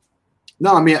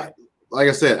 No, I mean, like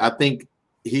I said, I think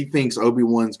he thinks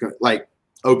Obi-Wan's going to, like,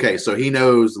 okay, so he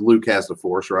knows Luke has the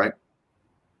Force, right?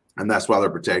 And that's why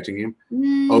they're protecting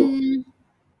him.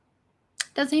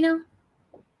 Does he know?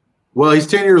 Well, he's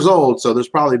 10 years old, so there's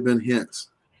probably been hints.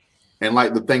 And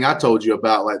like the thing I told you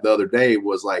about like the other day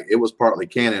was like it was partly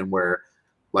canon where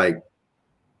like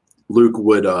Luke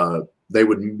would they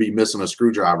would be missing a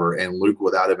screwdriver and Luke,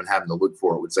 without even having to look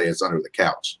for it, would say it's under the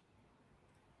couch.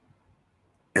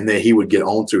 And then he would get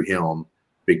onto him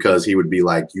because he would be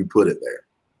like, you put it there.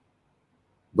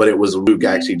 But it was Luke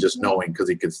actually just knowing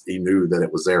because he knew that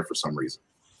it was there for some reason.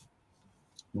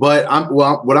 But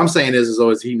what I'm saying is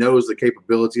he knows the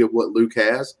capability of what Luke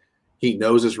has. He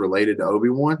knows it's related to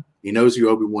Obi-Wan. He knows who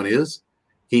Obi-Wan is.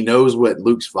 He knows what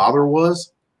Luke's father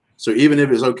was. So even if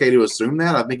it's okay to assume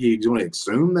that, I think he's going to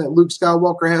assume that Luke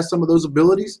Skywalker has some of those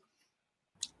abilities.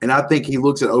 And I think he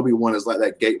looks at Obi-Wan as like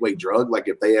that gateway drug. Like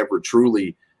if they ever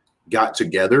truly got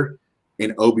together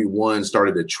and Obi-Wan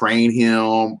started to train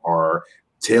him or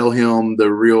tell him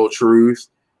the real truth,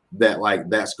 that like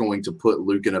that's going to put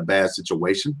Luke in a bad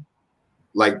situation.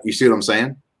 Like, you see what I'm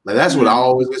saying? Like that's what I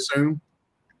always assume.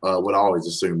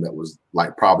 That was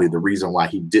like probably the reason why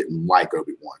he didn't like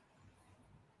Obi-Wan.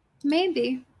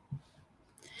 Maybe.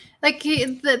 Like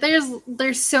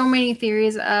there's so many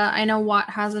theories. I know Watt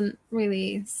hasn't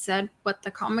really said what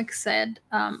the comics said.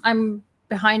 I'm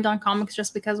behind on comics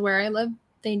just because where I live,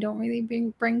 they don't really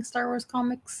bring Star Wars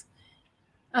comics.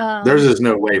 There's just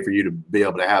no way for you to be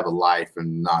able to have a life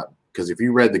and not, because if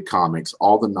you read the comics,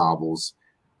 all the novels,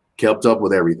 kept up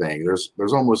with everything, there's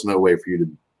almost no way for you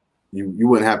to, you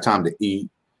wouldn't have time to eat,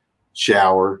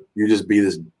 shower. You just be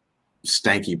this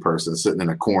stanky person sitting in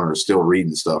a corner still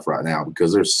reading stuff right now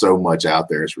because there's so much out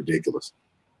there. It's ridiculous.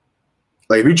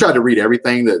 Like if you tried to read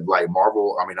everything that like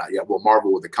Marvel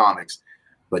with the comics,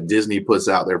 but Disney puts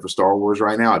out there for Star Wars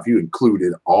right now, if you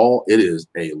included all, it is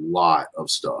a lot of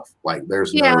stuff. Like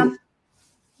there's no.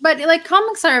 But like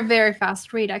comics are a very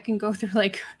fast read. I can go through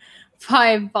like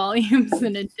 5 volumes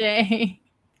in a day.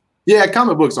 Yeah,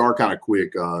 comic books are kind of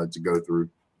quick to go through.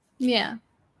 Yeah.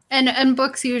 And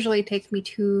books usually take me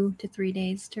 2 to 3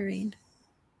 days to read.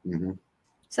 Mm-hmm.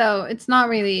 So it's not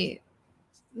really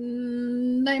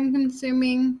time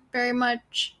consuming very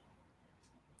much.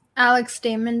 Alex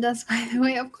Damon does, by the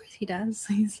way. Of course he does.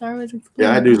 He's Star Wars Explorer.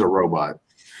 Yeah, that dude's a robot.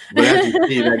 But as you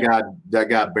see, that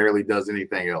guy barely does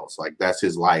anything else. Like, that's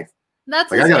his life. That's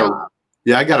like his job.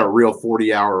 I got a real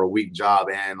 40-hour-a-week job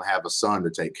and have a son to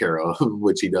take care of,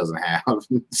 which he doesn't have.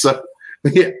 So,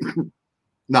 yeah.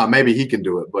 No, maybe he can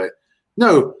do it, but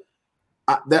no.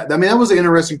 That was an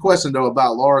interesting question though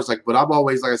about Lars. Like, but I've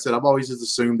always just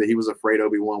assumed that he was afraid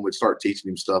Obi-Wan would start teaching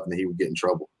him stuff and that he would get in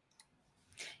trouble.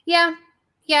 Yeah,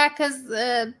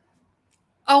 because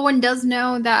Owen does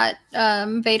know that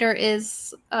Vader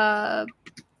is Anakin.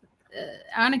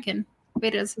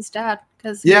 Vader is his dad.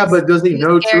 But does he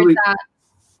know truly?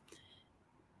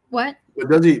 What?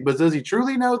 But does he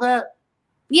truly know that?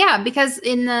 Yeah, because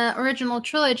in the original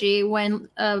trilogy, when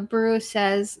Beru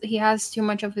says he has too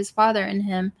much of his father in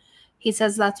him, he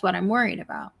says that's what I'm worried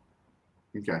about.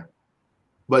 Okay.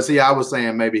 But see, I was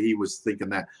saying maybe he was thinking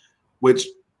that, which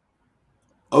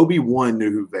Obi-Wan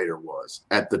knew who Vader was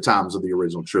at the times of the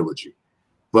original trilogy.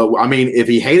 But I mean, if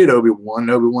he hated Obi-Wan,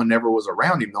 Obi-Wan never was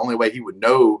around him. The only way he would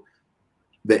know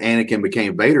that Anakin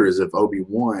became Vader is if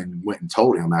Obi-Wan went and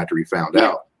told him after he found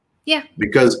out. Yeah.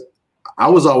 Because I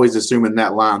was always assuming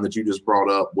that line that you just brought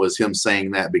up was him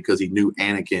saying that because he knew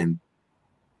Anakin.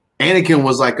 Anakin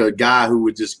was like a guy who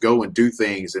would just go and do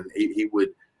things, and he would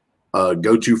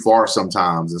go too far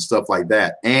sometimes and stuff like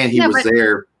that. And he was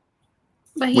there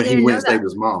when he went and saved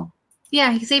his mom.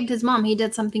 Yeah, he saved his mom. He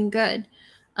did something good,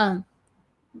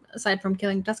 aside from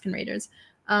killing Tusken Raiders.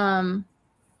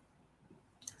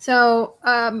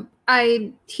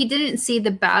 He didn't see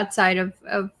the bad side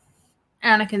of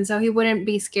Anakin, so he wouldn't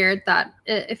be scared that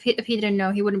if he didn't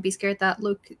know, he wouldn't be scared that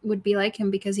Luke would be like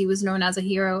him because he was known as a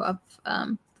hero of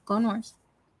the Clone Wars.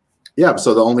 Yeah,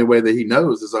 so the only way that he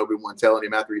knows is Obi-Wan telling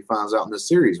him after he finds out in this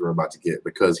series we're about to get,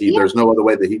 because there's no other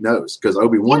way that he knows, because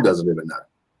Obi-Wan doesn't even know.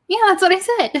 Yeah, that's what I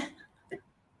said.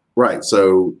 Right,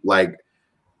 so like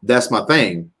that's my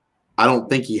thing. I don't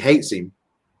think he hates him.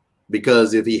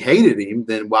 Because if he hated him,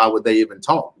 then why would they even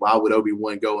talk? Why would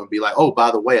Obi-Wan go and be like, oh,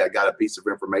 by the way, I got a piece of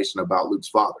information about Luke's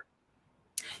father?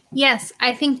 Yes,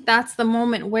 I think that's the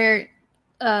moment where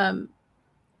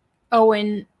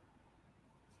Owen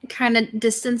kind of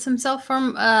distanced himself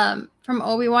from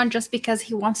Obi-Wan just because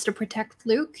he wants to protect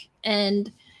Luke, and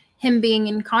him being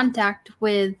in contact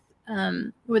with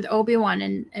Obi-Wan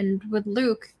and with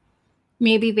Luke,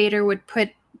 maybe Vader would put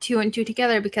 2 and 2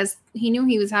 together because he knew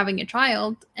he was having a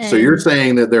child. So you're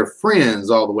saying that they're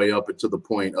friends all the way up until the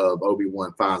point of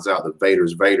Obi-Wan finds out that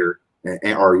Vader's Vader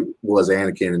or was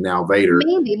Anakin and now Vader.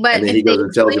 Maybe, but and then he goes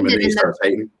and tells him and then he starts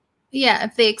hating. Yeah,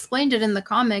 if they explained it in the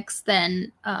comics,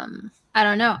 then I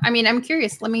don't know. I mean, I'm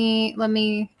curious. Let me look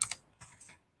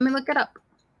it up.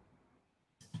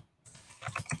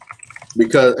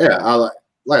 Because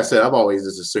like I said, I've always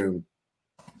just assumed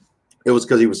it was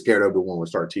because he was scared Obi-Wan would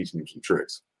start teaching him some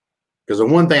tricks. Because the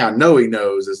one thing I know he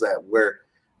knows is that where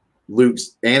he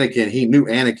knew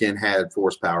Anakin had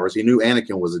force powers. He knew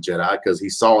Anakin was a Jedi because he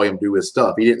saw him do his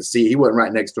stuff. He wasn't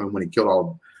right next to him when he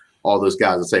killed all those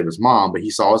guys to save his mom, but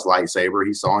he saw his lightsaber.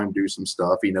 He saw him do some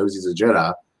stuff. He knows he's a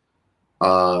Jedi.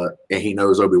 And he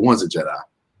knows Obi-Wan's a Jedi.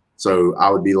 So I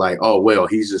would be like, oh, well,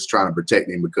 he's just trying to protect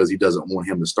him because he doesn't want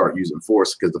him to start using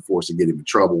force, because the force would get him in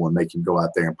trouble and make him go out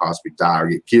there and possibly die or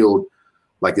get killed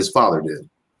like his father did.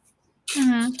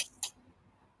 Mm-hmm.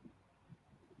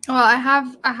 Well, I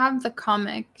have the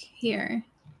comic here.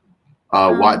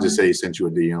 Watt just said he sent you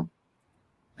a DM.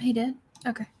 He did?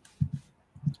 Okay.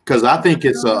 Because I think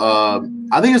it's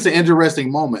an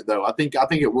interesting moment, though. I think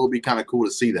it will be kind of cool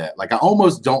to see that. Like, I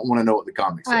almost don't want to know what the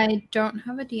comics say. I don't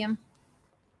have a DM.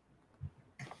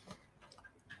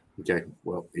 Okay,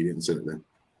 well, he didn't send it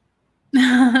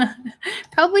then.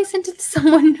 Probably sent it to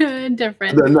someone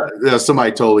different.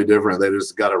 Somebody totally different. They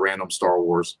just got a random Star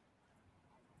Wars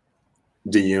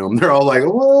DM. They're all like,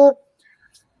 what?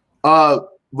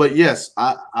 But yes,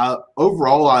 I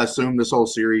overall I assume this whole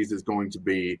series is going to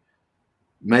be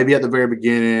maybe at the very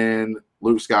beginning,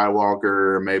 Luke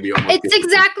Skywalker, maybe almost. It's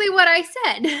exactly what I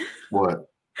said. What?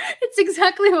 It's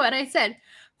exactly what I said.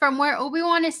 From where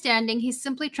Obi-Wan is standing, he's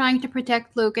simply trying to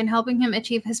protect Luke and helping him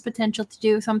achieve his potential to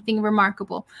do something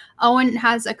remarkable. Owen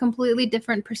has a completely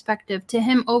different perspective. To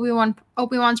him,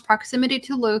 Obi-Wan's proximity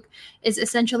to Luke is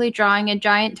essentially drawing a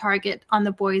giant target on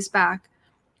the boy's back,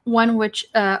 one which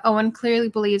Owen clearly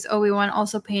believes Obi-Wan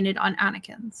also painted on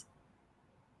Anakin's.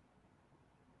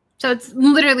 So it's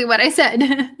literally what I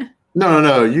said.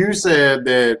 No. You said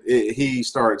that he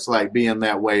starts like being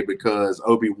that way because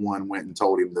Obi-Wan went and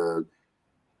told him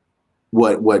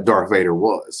what Darth Vader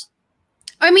was.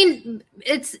 I mean,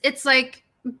 it's like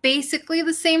basically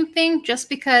the same thing, just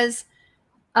because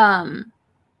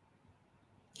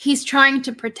he's trying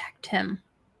to protect him.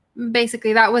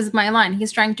 Basically, that was my line.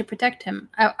 He's trying to protect him.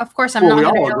 Of course, I'm Well, not we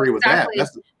going to all know agree with that.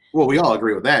 exactly. Well, we all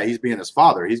agree with that. He's being his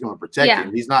father. He's going to protect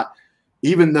him. He's not,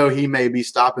 even though he may be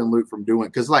stopping Luke from doing,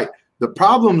 because like the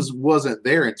problems wasn't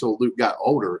there until Luke got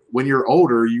older. When you're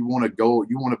older, you want to go,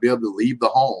 you want to be able to leave the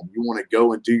home. You want to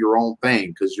go and do your own thing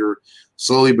because you're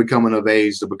slowly becoming of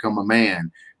age to become a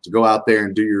man, to go out there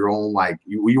and do your own, like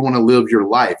you want to live your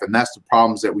life. And that's the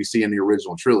problems that we see in the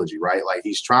original trilogy, right? Like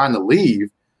he's trying to leave,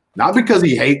 not because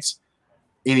he hates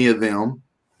any of them.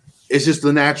 It's just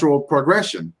the natural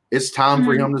progression. It's time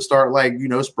for him to start, like, you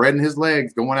know, spreading his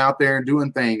legs, going out there and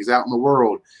doing things out in the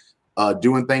world,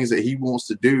 doing things that he wants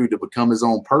to do to become his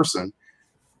own person.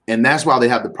 And that's why they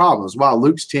have the problems. While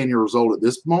Luke's 10 years old at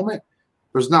this moment,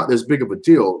 there's not this big of a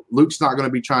deal. Luke's not going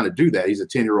to be trying to do that. He's a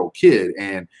 10-year-old kid.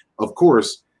 And of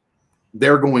course,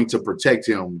 they're going to protect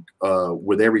him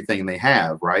with everything they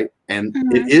have, right? And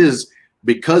it is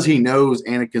because he knows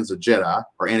Anakin's a Jedi,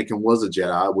 or Anakin was a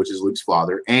Jedi, which is Luke's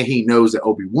father, and he knows that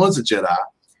Obi-Wan's a Jedi.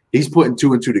 He's putting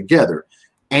two and two together.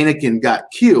 Anakin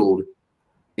got killed,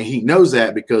 and he knows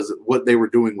that because what they were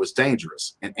doing was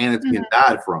dangerous, and Anakin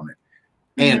died from it.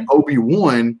 And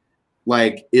Obi-Wan,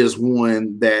 like, is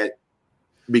one that,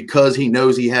 because he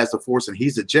knows he has the Force and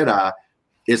he's a Jedi,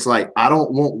 it's like, I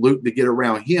don't want Luke to get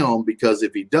around him, because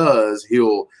if he does,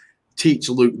 he'll teach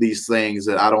Luke these things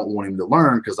that I don't want him to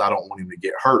learn, because I don't want him to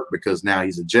get hurt because now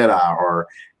he's a Jedi, or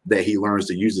that he learns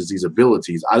to use these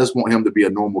abilities. I just want him to be a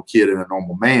normal kid and a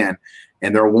normal man,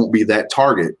 and there won't be that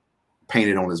target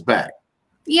painted on his back.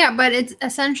 Yeah, but it's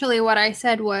essentially what I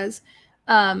said was,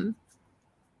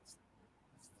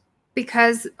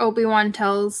 because Obi-Wan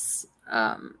tells,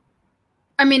 I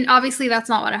mean, obviously that's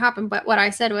not what happened, but what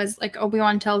I said was, like,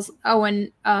 Obi-Wan tells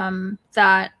Owen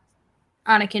that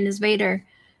Anakin is Vader,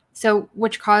 so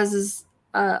which causes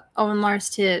Owen Lars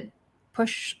to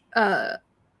push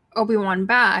Obi-Wan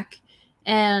back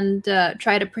and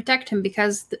try to protect him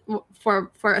because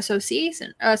for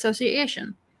association.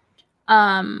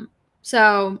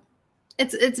 So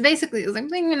it's basically the same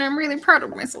thing, and I'm really proud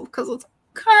of myself because it's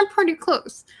kind of pretty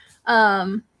close.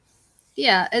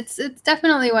 Yeah, it's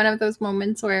definitely one of those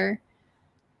moments where,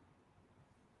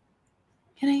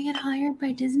 can I get hired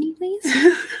by Disney,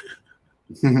 please?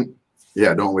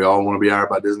 Yeah, don't we all want to be hired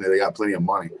by Disney? They got plenty of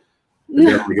money.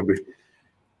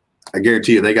 I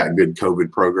guarantee you they got good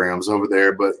COVID programs over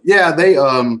there. But yeah, they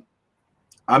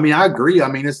I mean, I agree. I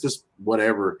mean, it's just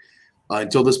whatever.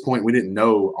 Until this point, we didn't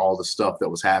know all the stuff that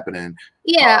was happening.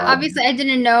 Yeah, obviously I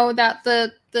didn't know that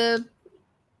the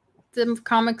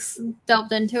comics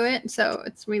delved into it, so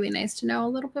it's really nice to know a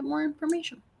little bit more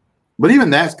information. But even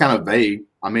that's kind of vague.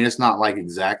 I mean, it's not like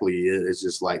exactly it. It's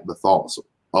just like the thoughts.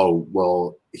 Oh,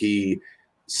 well, he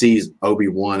sees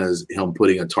Obi-Wan as him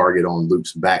putting a target on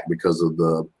Luke's back because of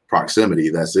the proximity.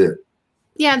 That's it.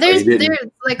 Yeah, there's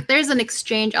an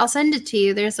exchange. I'll send it to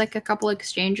you. There's like a couple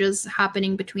exchanges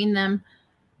happening between them.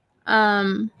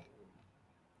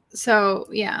 So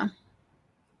yeah.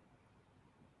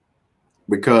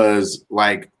 Because,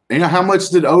 like, you know, how much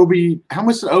did Obi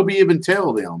even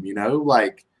tell them? You know,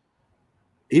 like,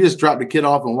 he just dropped the kid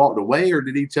off and walked away, or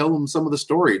did he tell them some of the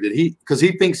story? Did he, because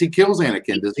he thinks he kills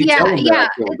Anakin? Does he tell him that I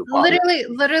killed the father?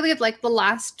 Literally, like the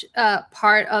last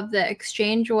part of the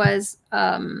exchange was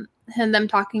them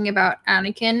talking about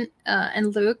Anakin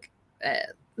and Luke.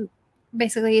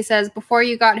 Basically, he says, "Before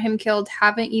you got him killed,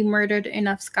 haven't you murdered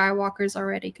enough Skywalkers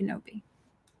already, Kenobi?"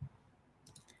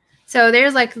 So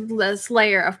there's like this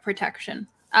layer of protection.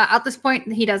 At this point,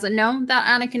 he doesn't know that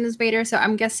Anakin is Vader, so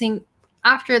I'm guessing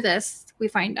after this, we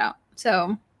find out.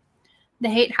 So the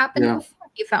hate happened before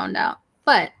he found out,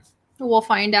 but we'll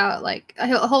find out. Like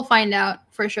he'll find out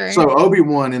for sure. So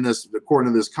Obi-Wan, in this,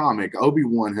 according to this comic,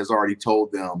 Obi-Wan has already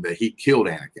told them that he killed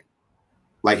Anakin.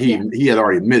 Like he had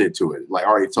already admitted to it. Like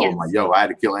already told him, like, "Yo, I had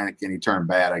to kill Anakin. He turned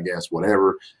bad, I guess.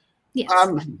 Whatever." Yes.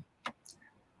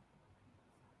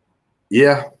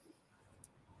 Yeah.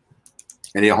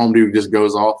 And the home dude just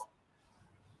goes off.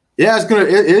 Yeah,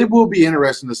 it will be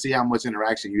interesting to see how much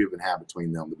interaction you even have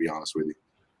between them, to be honest with you.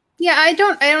 Yeah, I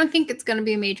don't think it's gonna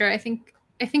be major. I think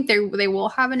they will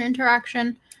have an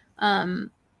interaction. I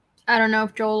don't know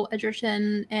if Joel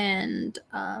Edgerton and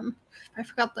I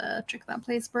forgot the chick that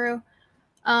plays Brew.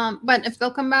 But if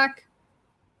they'll come back,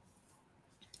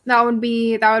 that would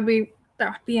be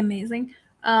amazing.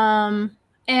 What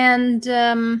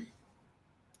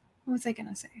was I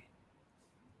gonna say?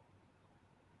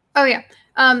 Oh yeah.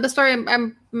 The story,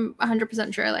 I'm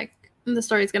 100% sure, like, the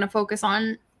story is going to focus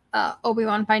on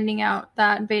Obi-Wan finding out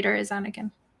that Vader is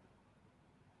Anakin.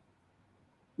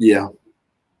 Yeah.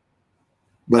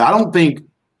 But I don't think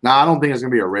there's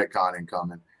gonna be a retcon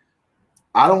incoming.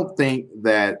 I don't think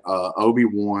that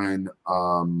Obi-Wan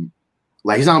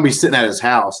like he's not gonna be sitting at his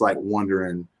house like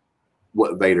wondering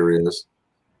what Vader is.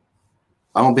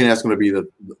 I don't think that's gonna be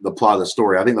the plot of the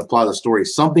story. I think the plot of the story,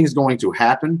 something's going to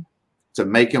happen to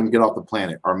make him get off the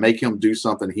planet or make him do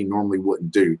something he normally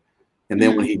wouldn't do. And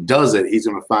then when he does it, he's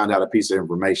gonna find out a piece of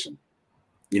information.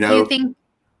 You know, Do you think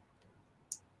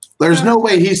there's no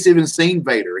way he's even seen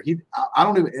Vader. I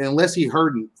don't even, unless he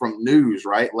heard from news,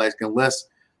 right? Like unless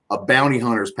a bounty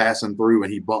hunter's passing through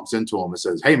and he bumps into him and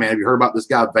says, "Hey man, have you heard about this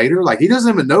guy Vader?" Like he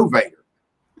doesn't even know Vader.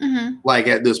 Like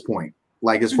at this point,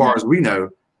 like as far as we know.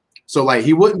 So like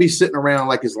he wouldn't be sitting around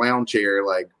like his lounge chair,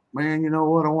 like, man, you know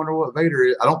what? I wonder what Vader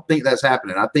is. I don't think that's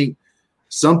happening. I think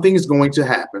something's going to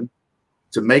happen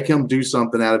to make him do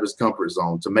something out of his comfort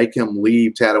zone, to make him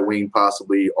leave Tatooine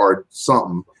possibly or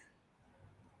something.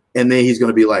 And then he's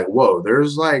going to be like, whoa,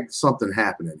 there's like something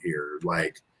happening here.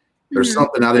 Like there's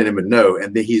something I didn't even know.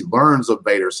 And then he learns of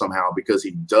Vader somehow because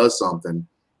he does something.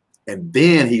 And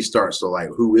then he starts to like,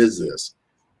 who is this?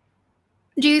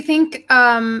 Do you think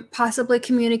possibly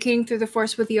communicating through the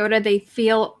Force with Yoda, they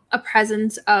feel a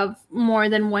presence of more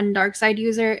than one dark side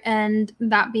user? And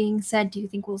that being said, do you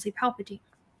think we'll see Palpatine?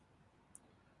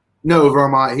 No,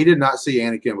 Vermont, he did not see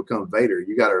Anakin become Vader.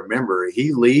 You got to remember,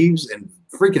 he leaves and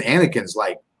freaking Anakin's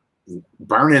like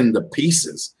burning to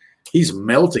pieces. He's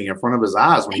melting in front of his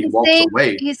eyes when he walks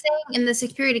away. He's saying in the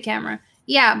security camera.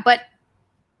 Yeah, but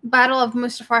Battle of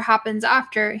Mustafar happens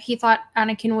after he thought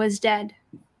Anakin was dead.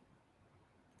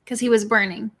 Because he was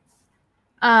burning.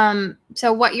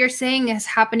 So what you're saying is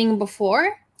happening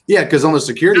before? Yeah, because on the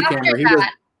security camera,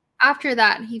 after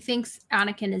that, he thinks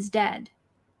Anakin is dead.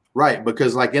 Right,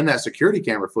 because like in that security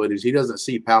camera footage, he doesn't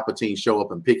see Palpatine show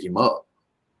up and pick him up.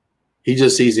 He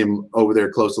just sees him over there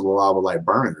close to the lava, like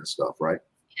burning and stuff, right?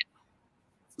 Yeah.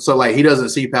 So like he doesn't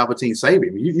see Palpatine save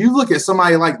him. You look at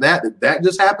somebody like that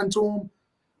just happened to him,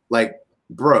 like,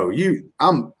 bro,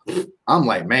 I'm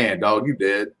like, man, dog, you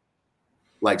dead.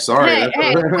 Like, sorry.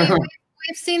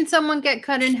 We've seen someone get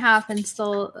cut in half and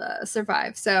still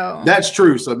survive. So that's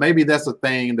true. So maybe that's a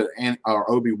thing that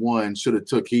Obi-Wan should have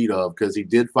took heed of, because he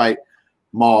did fight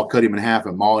Maul, cut him in half,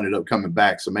 and Maul ended up coming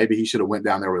back. So maybe he should have went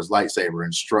down there with his lightsaber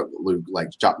and struck Luke, like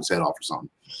chopped his head off or something.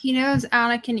 He knows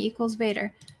Anakin equals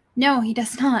Vader. No, he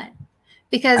does not.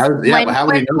 Because how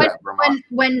would he know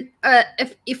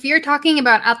that? If you're talking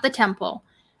about at the temple,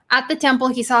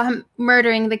 he saw him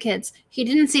murdering the kids. He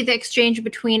didn't see the exchange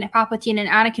between Palpatine and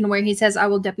Anakin where he says, "I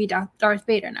will be Darth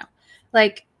Vader now."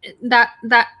 Like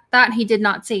that he did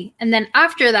not see. And then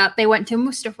after that, they went to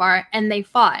Mustafar and they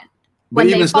fought. When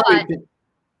they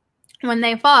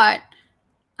fought,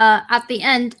 at the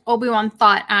end, Obi-Wan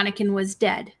thought Anakin was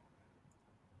dead.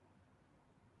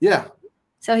 Yeah.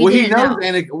 So he knows know.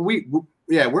 Anakin.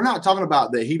 We're not talking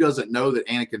about that he doesn't know that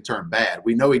Anakin turned bad.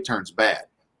 We know he turns bad.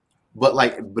 But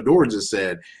like Bador just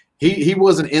said, he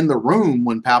wasn't in the room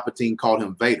when Palpatine called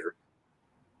him Vader.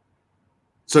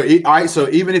 So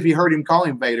even if he heard him call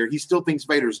him Vader, he still thinks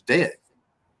Vader's dead.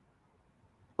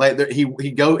 Like he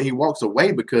walks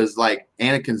away because like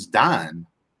Anakin's dying,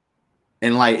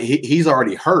 and like he's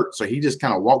already hurt, so he just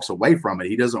kind of walks away from it.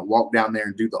 He doesn't walk down there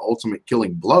and do the ultimate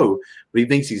killing blow, but he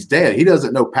thinks he's dead. He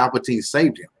doesn't know Palpatine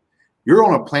saved him. You're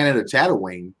on a planet of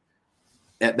Tatooine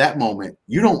at that moment.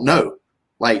 You don't know.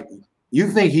 Like, you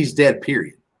think he's dead,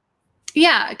 period.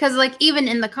 Yeah, because like even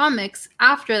in the comics,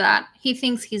 after that, he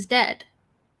thinks he's dead.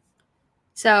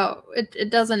 So it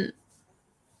doesn't.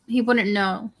 He wouldn't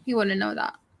know. He wouldn't know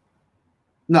that.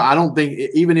 No, I don't think.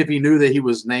 Even if he knew that he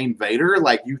was named Vader,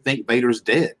 like you think Vader's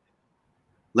dead.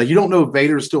 Like you don't know if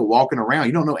Vader's still walking around.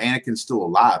 You don't know Anakin's still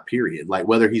alive. Period. Like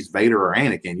whether he's Vader or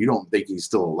Anakin, you don't think he's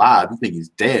still alive. You think he's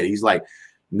dead. He's like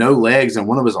no legs and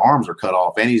one of his arms are cut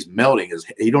off and he's melting.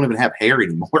 He don't even have hair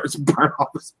anymore. It's burnt off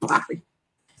his body.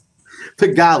 The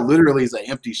guy literally is an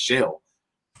empty shell,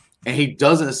 and he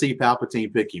doesn't see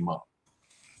Palpatine pick him up.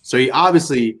 So he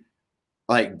obviously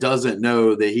like doesn't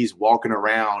know that he's walking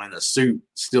around in a suit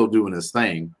still doing his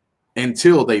thing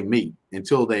until they meet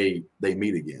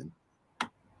again.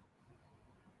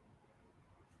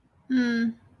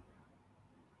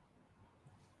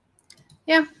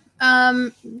 Yeah.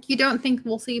 You don't think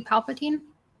we'll see Palpatine?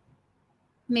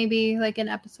 Maybe like an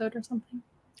episode or something.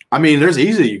 I mean, there's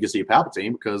easily you can see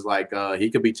Palpatine because like he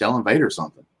could be telling Vader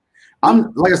something.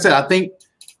 Like I said, I think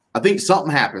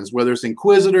something happens, whether it's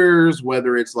Inquisitors,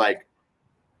 whether it's like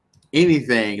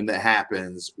anything that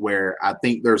happens where I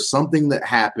think there's something that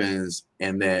happens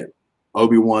and that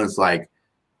Obi-Wan's like,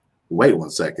 wait 1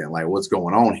 second, like what's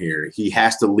going on here? He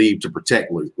has to leave to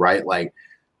protect Luke, right? Like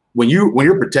when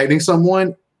you're protecting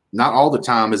someone, not all the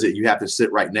time is it you have to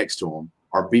sit right next to him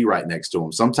or be right next to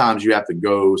him. Sometimes you have to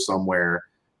go somewhere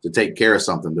to take care of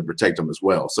something to protect him as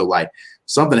well. So like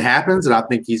something happens and I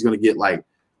think he's going to get like,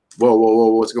 whoa,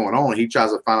 what's going on? He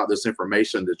tries to find out this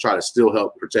information to try to still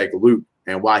help protect Luke.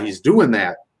 And while he's doing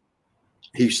that,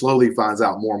 he slowly finds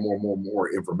out more and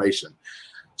more information.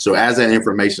 So as that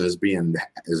information is being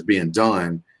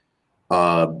done,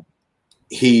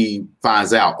 he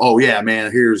finds out, oh yeah,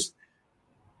 man,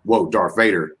 Darth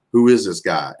Vader. Who is this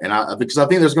guy? And because I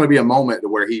think there's going to be a moment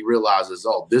where he realizes,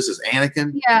 oh, this is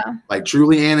Anakin. Yeah. Like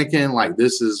truly Anakin. Like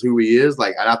this is who he is.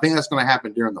 Like, and I think that's going to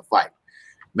happen during the fight.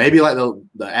 Maybe like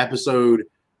the episode.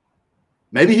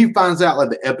 Maybe he finds out like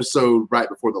the episode right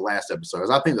before the last episode.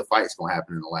 Because I think the fight's going to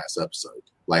happen in the last episode.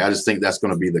 Like I just think that's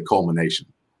going to be the culmination.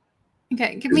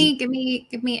 Okay, give me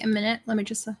a minute. Let me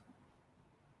just.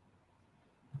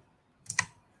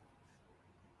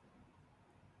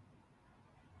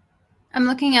 I'm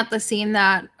looking at the scene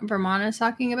that Vermont is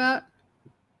talking about.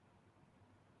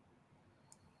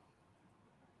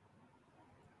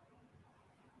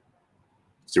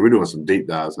 See, we're doing some deep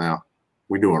dives now.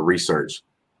 We're doing research.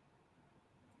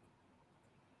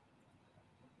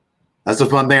 That's the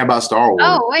fun thing about Star Wars.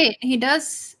 Oh wait, he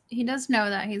does know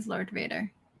that he's Lord Vader.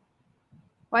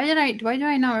 Why do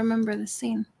I not remember this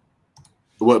scene?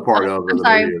 What part of it? I'm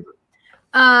sorry.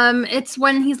 It's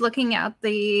when he's looking at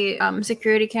the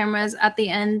security cameras at the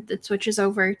end. It switches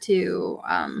over to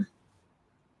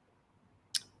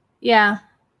yeah.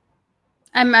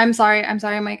 I'm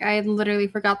sorry, Mike. I literally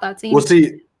forgot that scene. Well,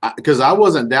 see, because I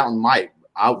wasn't doubting Mike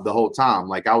the whole time.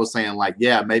 Like I was saying, like,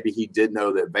 yeah, maybe he did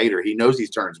know that Vader. He knows he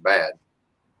turns bad.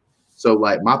 So,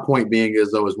 like, my point being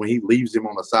is when he leaves him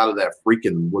on the side of that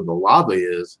freaking where the lava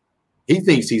is, he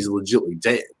thinks he's legitimately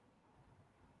dead.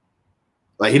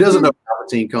 Like he doesn't know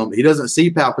Palpatine come. He doesn't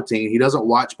see Palpatine. He doesn't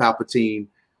watch Palpatine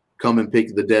come and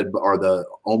pick the dead or the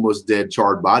almost dead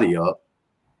charred body up.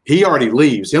 He already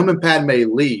leaves. Him and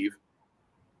Padme leave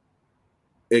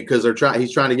because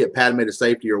he's trying to get Padme to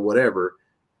safety or whatever,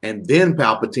 and then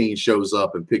Palpatine shows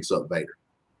up and picks up Vader.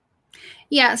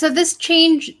 Yeah. So this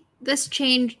changes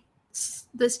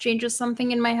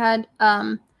something in my head.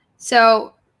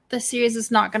 So the series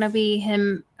is not going to be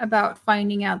him about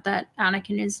finding out that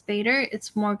Anakin is Vader.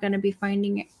 It's more going to be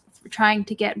trying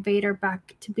to get Vader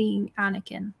back to being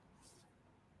Anakin.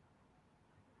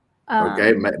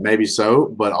 Okay, maybe so,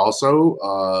 but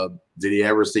also, did he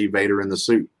ever see Vader in the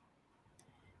suit?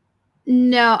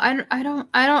 No, I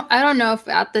don't know if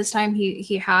at this time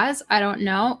he has. I don't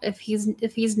know if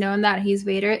he's known that he's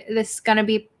Vader. This is going to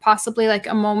be possibly like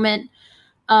a moment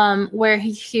where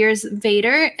he hears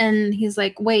Vader and he's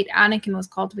like, wait, Anakin was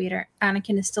called Vader.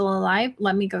 Anakin is still alive.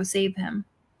 Let me go save him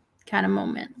kind of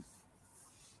moment.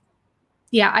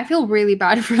 Yeah, I feel really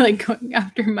bad for like going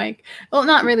after Mike. Well,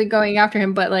 not really going after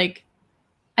him, but like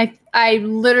I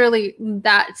literally,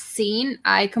 that scene,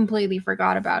 I completely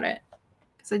forgot about it.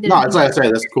 No, it's like I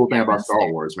say, that's the cool thing about Star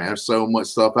Wars, man. There's so much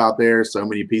stuff out there, so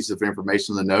many pieces of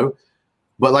information to know.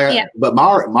 But but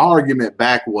my argument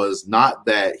back was not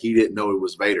that he didn't know it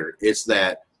was Vader. It's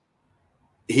that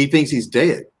he thinks he's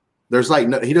dead. There's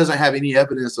he doesn't have any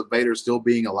evidence of Vader still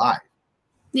being alive.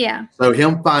 Yeah. So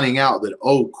him finding out that,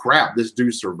 oh crap, this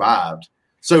dude survived.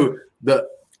 So the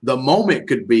moment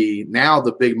could be, now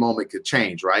the big moment could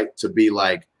change, right? To be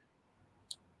like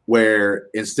where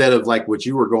instead of like what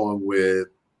you were going with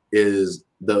is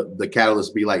the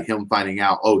catalyst be like him finding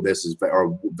out, oh, this is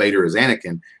or Vader is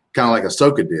Anakin. Kind of like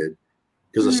Ahsoka did,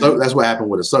 because that's what happened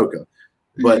with Ahsoka.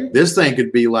 But this thing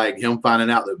could be like him finding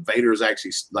out that Vader is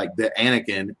actually like that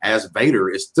Anakin as Vader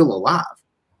is still alive.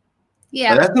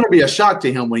 Yeah, that's going to be a shock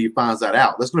to him when he finds that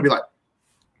out. That's going to be like,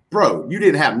 bro, you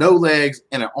didn't have no legs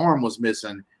and an arm was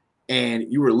missing, and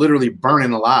you were literally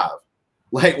burning alive.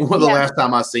 Like, when the last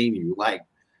time I seen you? Like,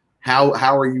 how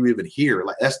are you even here?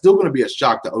 Like, that's still going to be a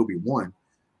shock to Obi-Wan.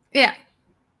 Yeah,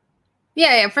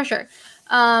 for sure.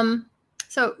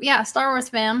 So yeah, Star Wars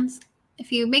fans,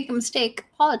 if you make a mistake,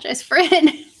 apologize for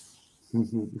it.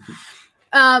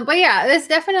 But yeah, this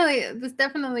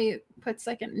definitely puts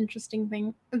like an interesting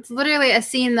thing. It's literally a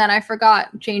scene that I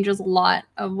forgot changes a lot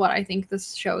of what I think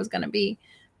this show is going to be,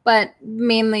 but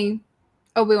mainly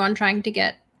Obi-Wan trying to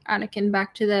get Anakin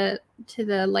back to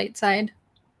the light side.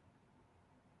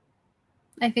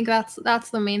 I think that's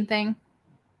the main thing.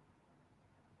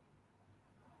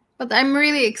 But I'm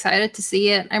really excited to see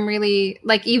it. I'm really,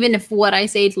 like, even if what I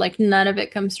say, like, none of it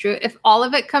comes true, if all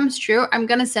of it comes true, I'm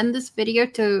going to send this video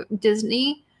to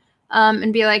Disney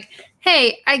and be like,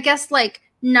 hey, I guess, like,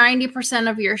 90%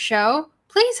 of your show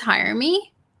Please hire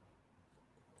me.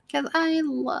 Because I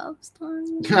love Star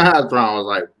Wars. Thrawn was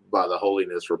like by the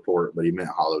holiness report, but he meant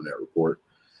HoloNet report.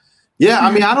 Yeah, I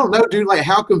mean, I don't know, dude. Like,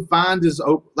 how confined is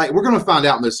like we're gonna find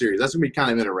out in this series. That's gonna be kind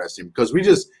of interesting because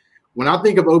when I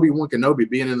think of Obi-Wan Kenobi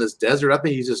being in this desert, I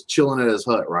think he's just chilling at his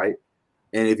hut, right?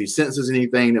 And if he senses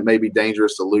anything that may be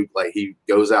dangerous to Luke, like he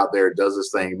goes out there, does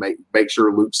this thing, make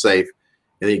sure Luke's safe,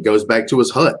 and then he goes back to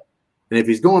his hut. And if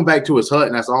he's going back to his hut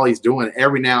and that's all he's doing,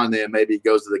 every now and then maybe he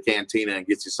goes to the cantina and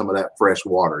gets you some of that fresh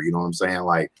water. You know what I'm saying?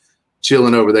 Like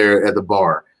chilling over there at the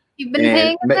bar. You've been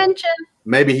paying attention.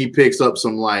 Maybe he picks up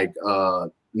some like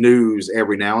news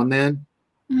every now and then.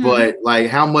 Mm-hmm. But like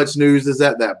how much news is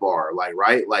at that bar? Like,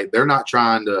 right? Like they're not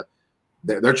trying to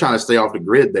they're trying to stay off the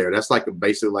grid there. That's like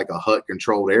basically like a hut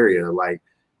controlled area. Like,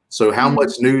 so how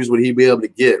much news would he be able to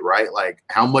get? Right? Like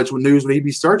how much news would he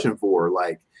be searching for?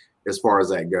 Like, as far as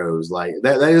that goes, like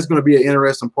that is going to be an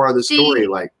interesting part of the story.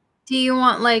 Like, do you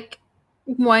want like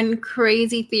one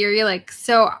crazy theory, like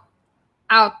so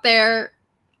out there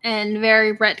and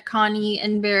very retconny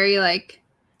and very like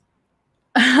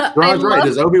Thrawn's right.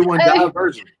 Does Obi-Wan die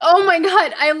virgin? Oh my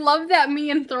god, I love that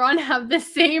me and Thrawn have the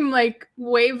same like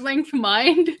wavelength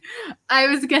mind. I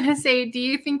was gonna say, do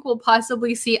you think we'll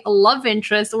possibly see a love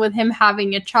interest with him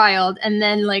having a child, and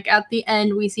then like at the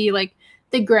end we see like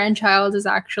the grandchild is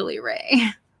actually Rey?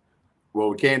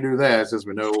 Well, we can't do that since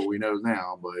we know what we know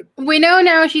now. But we know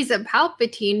now she's a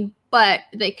Palpatine, but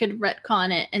they could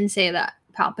retcon it and say that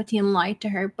Palpatine lied to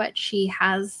her, but she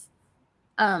has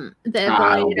the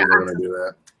ability to do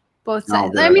that. Both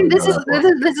sides. I mean, this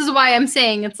is why I'm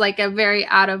saying it's like a very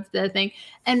out of the thing.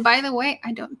 And by the way,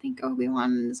 I don't think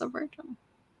Obi-Wan is a virgin.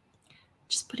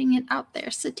 Just putting it out there.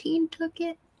 Satine took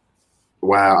it.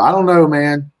 Wow, I don't know,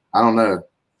 man. I don't know.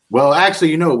 Well,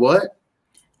 actually, you know what?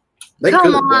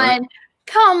 Come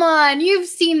on. You've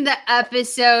seen the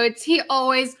episodes. He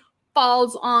always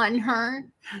falls on her.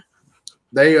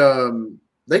 They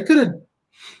could have.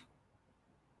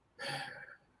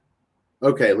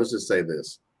 Okay, let's just say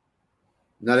this.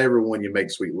 Not everyone you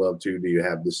make sweet love to do you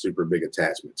have this super big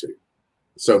attachment to.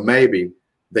 So maybe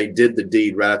they did the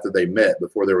deed right after they met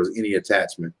before there was any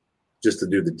attachment, just to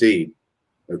do the deed.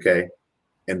 Okay.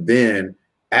 And then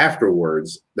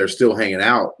afterwards, they're still hanging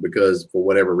out because for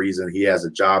whatever reason, he has a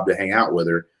job to hang out with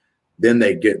her. Then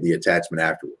they get the attachment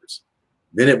afterwards.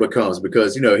 Then it becomes,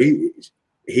 because, you know,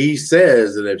 he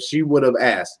says that if she would have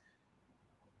asked,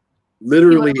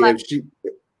 literally,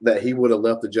 that he would have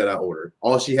left the Jedi Order.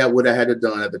 All she would have had to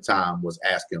done at the time was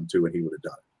ask him to, and he would have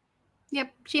done it.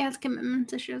 Yep, she has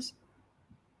commitment issues.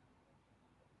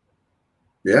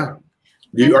 Yeah. Are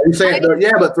you saying?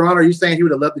 Yeah, but Thrawn, are you saying he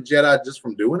would have left the Jedi just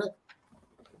from doing it?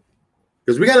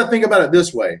 Because we got to think about it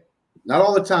this way. Not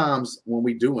all the times when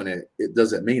we doing it, it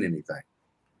doesn't mean anything.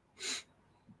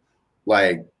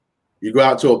 Like, you go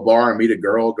out to a bar and meet a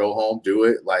girl, go home, do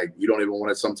it. Like, you don't even want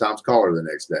to sometimes call her the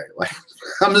next day. Like,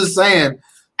 I'm just saying.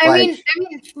 I mean,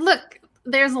 look,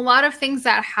 there's a lot of things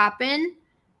that happen.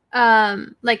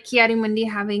 Like Ki-Adi-Mundi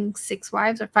having 6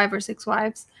 wives or 5 or 6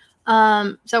 wives.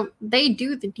 So they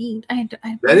do the deed.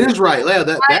 That is right. Yeah,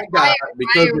 that guy,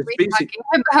 because his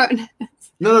species.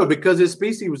 No, because his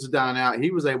species was dying out,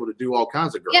 he was able to do all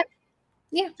kinds of girls.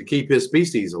 Yeah. To keep his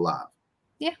species alive.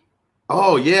 Yeah.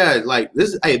 Oh yeah, like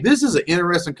this. Hey, this is an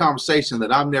interesting conversation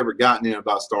that I've never gotten in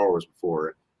about Star Wars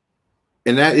before,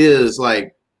 and that is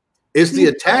like, it's the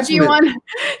attachment.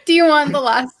 Do you want the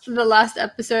last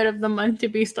episode of the month to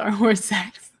be Star Wars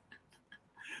sex?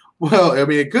 Well, I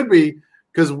mean, it could be,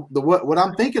 because what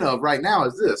I'm thinking of right now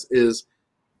is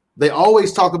they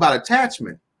always talk about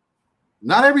attachment.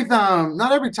 Not every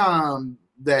time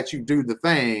that you do the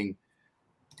thing,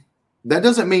 that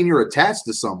doesn't mean you're attached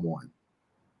to someone.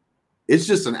 It's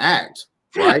just an act,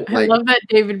 right? I love that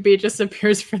David B just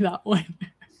appears for that one.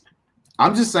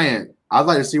 I'm just saying, I'd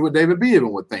like to see what David B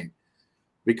even would think.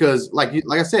 Because like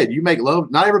I said, you make love.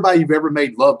 Not everybody you've ever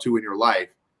made love to in your life,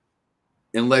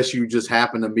 unless you just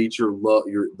happen to meet your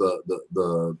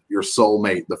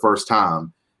soulmate the first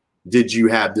time, did you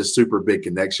have this super big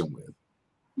connection with.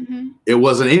 Mm-hmm. It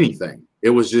wasn't anything. It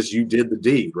was just you did the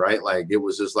deed, right? Like, it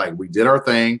was just like we did our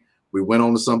thing. We went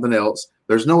on to something else.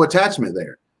 There's no attachment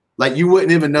there. Like, you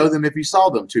wouldn't even know them if you saw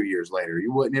them 2 years later.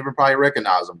 You wouldn't even probably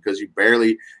recognize them because you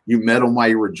met them while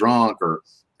you were drunk or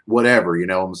whatever. You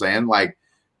know what I'm saying? Like,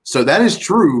 so that is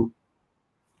true.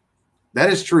 That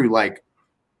is true. Like,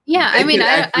 yeah, I mean,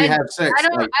 have sex.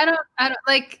 I don't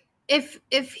like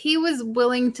if he was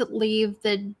willing to leave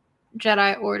the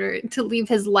Jedi Order, to leave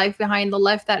his life behind, the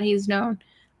life that he's known,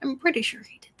 I'm pretty sure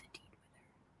he did the deed with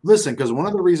her. Listen, because one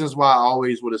of the reasons why I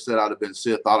always would have said I'd have been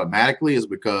Sith automatically is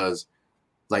because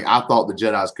Like I thought the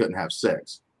Jedis couldn't have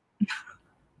sex.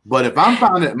 But if I'm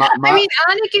finding I mean,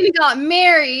 Anakin got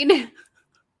married.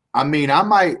 I mean, I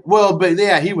might. Well, but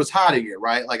yeah, he was hiding it,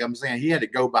 right? Like I'm saying, he had to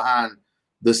go behind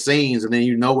the scenes, and then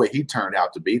you know what he turned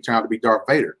out to be. He turned out to be Darth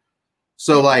Vader.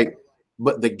 So like,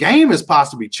 but the game is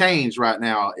possibly changed right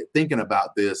now. Thinking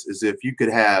about this is if you could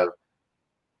have,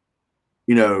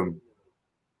 you know,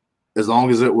 as long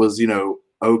as it was, you know,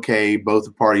 okay,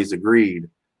 both parties agreed,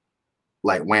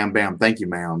 like wham bam, thank you,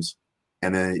 ma'ams,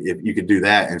 and then if you could do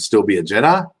that and still be a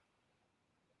Jedi.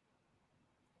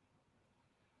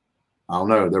 I don't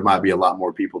know. There might be a lot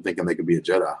more people thinking they could be a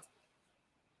Jedi.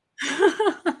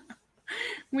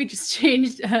 We just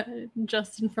changed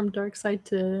Justin from dark side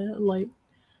to light.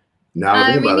 Now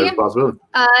I think about it, it's a possibility.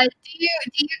 Do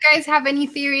you guys have any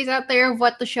theories out there of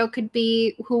what the show could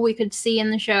be, who we could see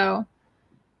in the show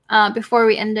before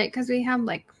we end it? Because we have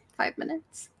like 5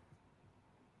 minutes.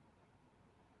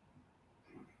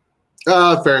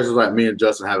 Ferris is like, me and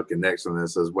Justin have a connection that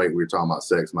says, wait, we were talking about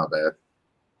sex, my bad.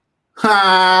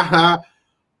 Ha ha.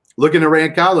 Looking at Rey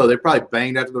and Kylo, they probably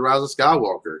banged after the Rise of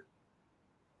Skywalker.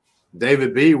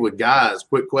 David B with guys,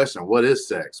 quick question. What is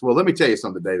sex? Well, let me tell you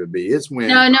something, David B. It's when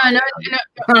No. those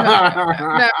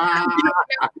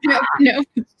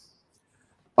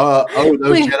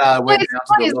please, Jedi went down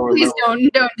to the lower please level.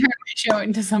 don't turn my show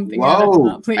into something.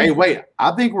 Whoa. Please. Hey, wait.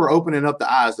 I think we're opening up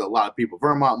the eyes to a lot of people.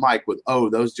 Vermont Mike with,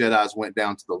 those Jedis went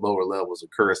down to the lower levels of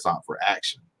Coruscant for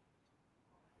action.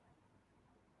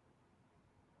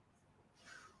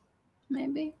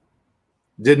 Maybe.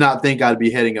 Did not think I'd be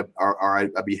heading up, or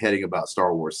I'd be heading about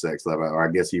Star Wars sex, or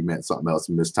I guess he meant something else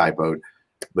and mistypoed.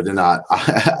 But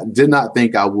I did not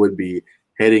think I would be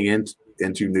heading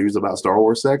into news about Star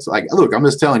Wars sex. Like, look, I'm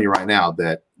just telling you right now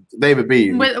that David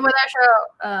B. With our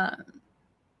show,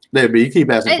 David B. You keep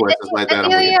asking questions like that.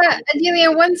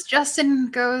 Adelia, once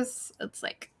Justin goes, it's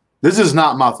like, this is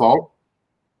not my fault.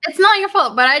 It's not your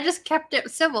fault, but I just kept it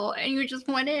civil, and you just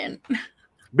went in.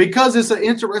 Because it's an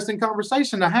interesting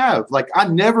conversation to have. Like, I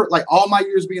never, like, all my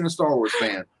years being a Star Wars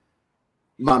fan,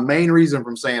 my main reason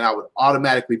from saying I would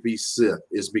automatically be Sith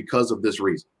is because of this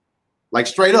reason. Like,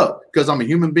 straight up, because I'm a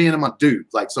human being, I'm a dude.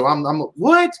 Like, so I'm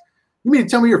what? You mean to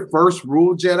tell me your first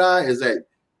rule, Jedi, is that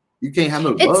you can't have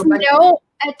no love? It's no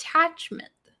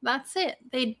attachment. That's it.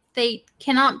 They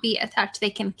cannot be attached. They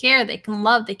can care. They can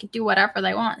love. They can do whatever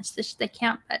they want. It's just they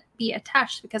can't be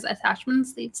attached because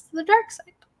attachments leads to the dark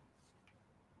side.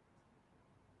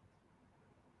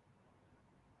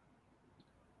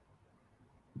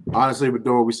 Honestly, with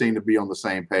Dora, we seem to be on the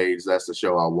same page. That's the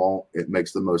show I want. It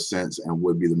makes the most sense and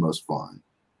would be the most fun.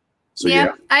 So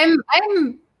yeah.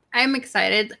 I'm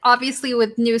excited. Obviously,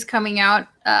 with news coming out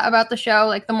about the show,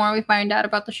 like the more we find out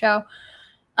about the show,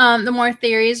 the more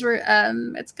theories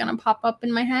it's gonna pop up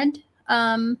in my head.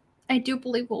 I do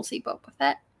believe we'll see Boba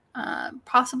Fett.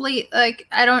 Possibly, like,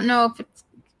 I don't know if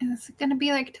it's gonna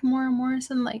be like Tamora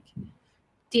Morrison, like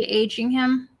de-aging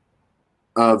him.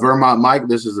 Vermont Mike,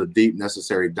 this is a deep,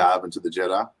 necessary dive into the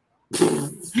Jedi.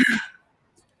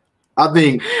 I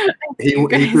think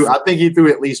he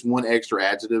threw at least one extra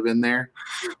adjective in there.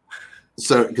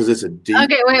 So because it's a deep.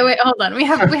 Okay, wait, hold on. We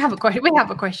have a question. We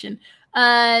have a question.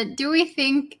 Do we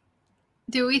think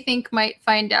might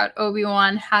find out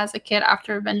Obi-Wan has a kid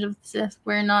after Revenge of the Sith?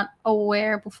 We're not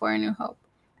aware before A New Hope.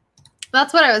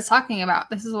 That's what I was talking about.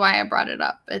 This is why I brought it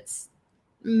up. It's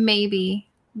maybe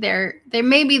there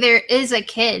is a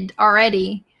kid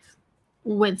already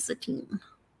with Satine.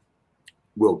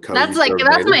 That's my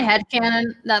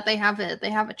headcanon that they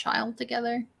have a child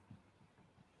together.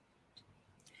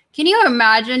 Can you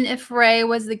imagine if Rey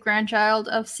was the grandchild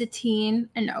of Satine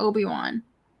and Obi-Wan?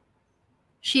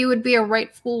 She would be a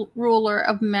rightful ruler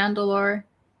of Mandalore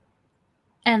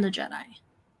and the Jedi.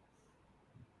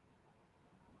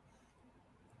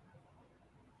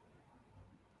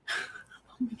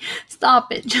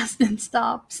 Stop it, Justin.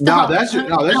 Stop. No, that's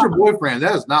your boyfriend.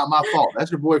 That is not my fault.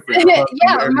 That's your boyfriend. Yeah,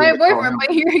 my boyfriend.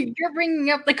 But you're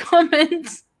bringing up the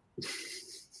comments.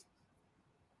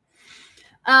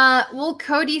 Will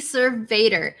Cody serve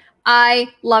Vader? I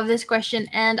love this question,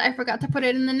 and I forgot to put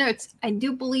it in the notes. I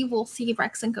do believe we'll see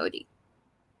Rex and Cody.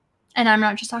 And I'm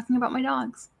not just talking about my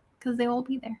dogs, because they will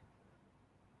be there.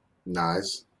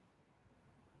 Nice.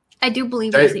 I do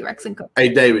believe we'll see Rex and Cody. Hey,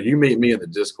 David, you meet me in the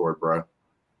Discord, bro.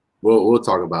 We'll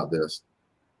talk about this.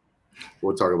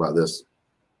 We'll talk about this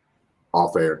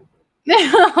off air.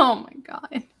 Oh, my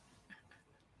God.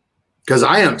 Because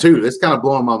I am, too. It's kind of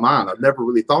blowing my mind. I've never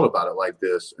really thought about it like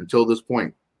this until this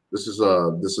point. This is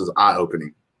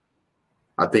eye-opening,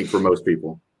 I think, for most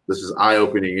people. This is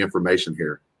eye-opening information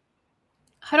here.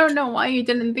 I don't know why you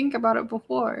didn't think about it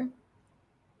before.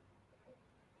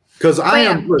 Because I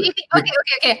am. Do you think,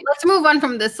 okay. Let's move on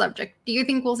from this subject. Do you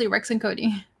think we'll see Rex and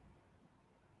Cody?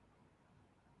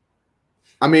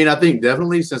 I mean, I think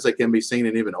definitely, since they can be seen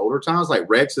in even older times. Like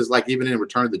Rex is like even in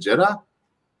Return of the Jedi,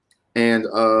 and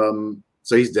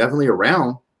so he's definitely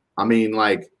around. I mean,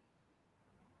 like,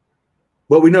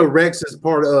 but we know Rex is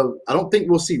part of. I don't think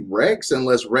we'll see Rex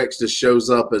unless Rex just shows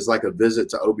up as like a visit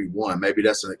to Obi-Wan. Maybe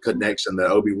that's a connection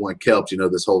that Obi-Wan kept,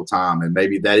 this whole time, and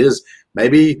maybe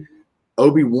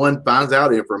Obi-Wan finds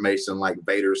out information like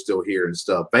Vader's still here and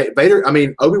stuff. Vader, I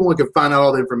mean, Obi-Wan can find out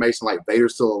all the information like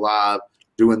Vader's still alive,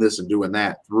 doing this and doing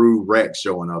that through Rex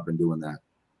showing up and doing that.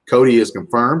 Cody is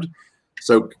confirmed.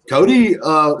 So Cody,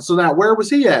 so now where was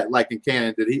he at? Like in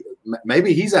canon,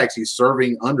 maybe he's actually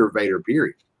serving under Vader,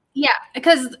 period. Yeah,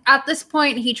 because at this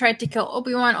point he tried to kill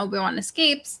Obi-Wan. Obi-Wan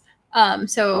escapes.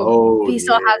 So he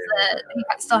still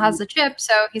has the chip.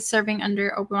 So he's serving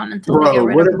under Obi-Wan until.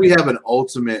 Bro, what if we have an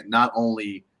ultimate, not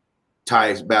only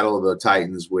Battle of the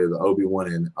Titans with Obi-Wan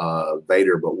and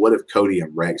Vader, but what if Cody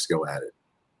and Rex go at it?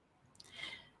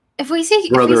 If we see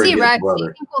Rex, do you think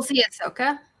we'll see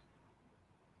Ahsoka?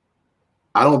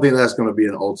 I don't think that's going to be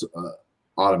an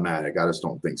automatic. I just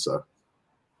don't think so.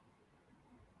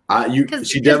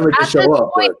 She definitely can show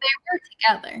up. But they were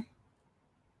together.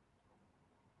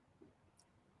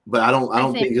 But I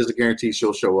don't think there's a guarantee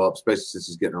she'll show up, especially since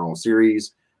she's getting her own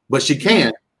series. But she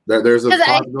can. There's a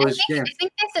possibility she can. I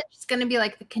think they said it's going to be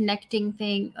like the connecting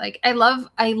thing. Like I love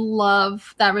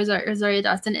that Rosario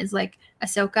Dawson is like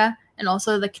Ahsoka and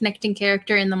also the connecting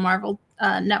character in the Marvel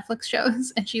Netflix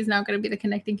shows, and she's now going to be the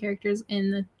connecting characters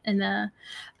in the.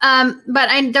 But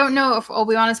I don't know if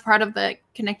Obi-Wan is part of the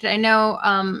connected. I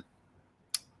know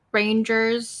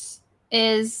Rangers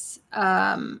is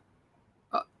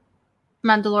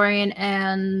Mandalorian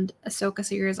and Ahsoka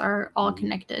series are all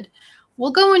connected.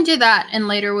 We'll go into that in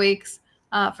later weeks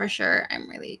for sure. I'm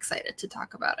really excited to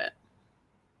talk about it.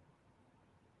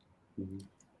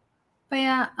 But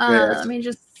yeah, let me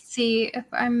just see if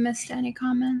I missed any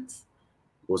comments.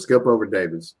 We'll skip over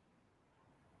David's.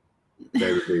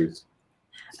 David Dees.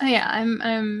 Oh yeah,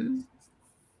 I'm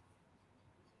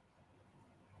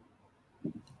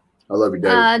I love you,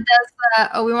 David. Does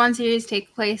the Obi-Wan series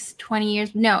take place 20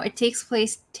 years? No, it takes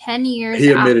place 10 years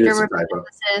after Revenge of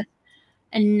the Sith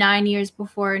and 9 years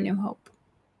before A New Hope.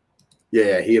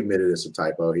 Yeah, he admitted it's a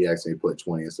typo. He actually put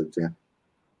 20 instead of 10.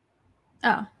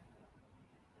 Oh.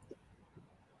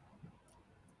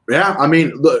 Yeah, I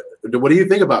mean, look, what do you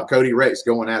think about Cody Rex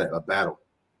going at it, a battle?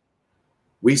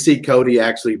 We see Cody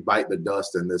actually bite the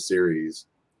dust in this series.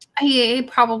 He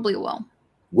probably will.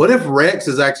 What if Rex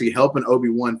is actually helping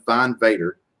Obi-Wan find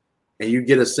Vader, and you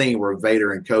get a scene where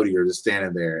Vader and Cody are just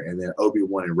standing there, and then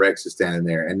Obi-Wan and Rex is standing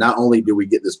there, and not only do we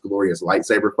get this glorious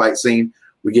lightsaber fight scene,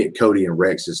 we get Cody and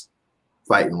Rex just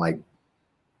fighting like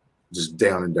just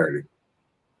down and dirty,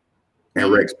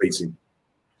 and Rex beats him.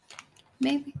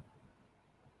 Maybe.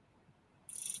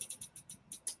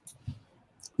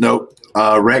 Nope.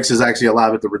 Rex is actually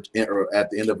alive at the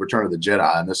end of Return of the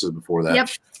Jedi, and this is before that.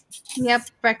 Yep.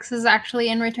 Rex is actually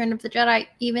in Return of the Jedi,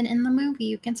 even in the movie.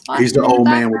 You can spot. He's the old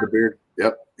man with the beard.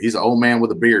 Yep. He's the old man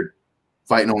with a beard,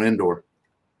 fighting on Endor.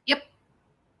 Yep.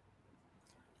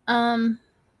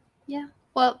 Yeah.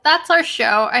 Well, that's our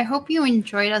show. I hope you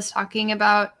enjoyed us talking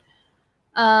about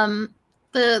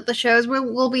the shows.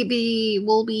 We'll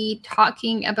be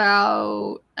talking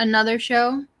about another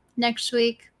show next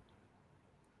week.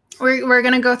 We're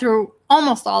gonna go through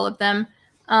almost all of them.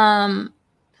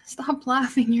 Stop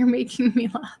laughing! You're making me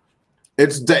laugh.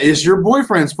 It's your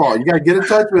boyfriend's fault. You gotta get in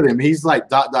touch with him. He's like ...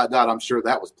 I'm sure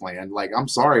that was planned. Like, I'm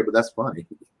sorry, but that's funny.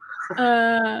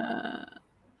 But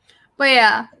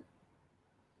yeah,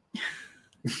 I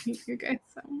hate you guys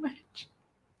so much.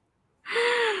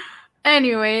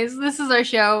 Anyways, this is our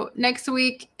show. Next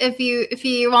week,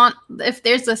 if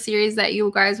there's a series that you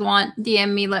guys want,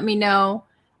 DM me. Let me know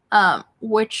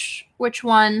which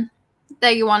one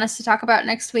that you want us to talk about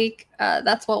next week.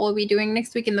 That's what we'll be doing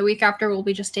next week, and the week after we'll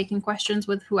be just taking questions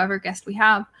with whoever guest we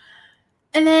have.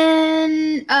 And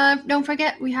then don't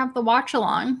forget, we have the watch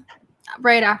along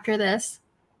right after this,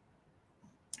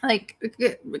 like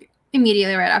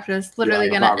immediately right after this. Literally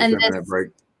gonna end this.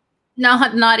 Break.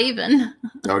 Not even.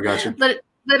 Oh, gotcha.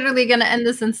 Literally gonna end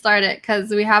this and start it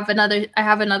because I have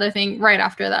another thing right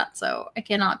after that, so I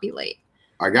cannot be late.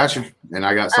 I got you. And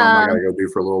I got something I got to go do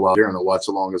for a little while during the watch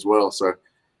along as well. So,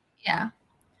 yeah.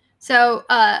 So,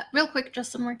 real quick,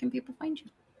 Justin, where can people find you?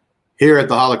 Here at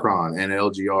the Holocron and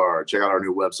LGR. Check out our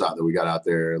new website that we got out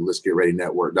there,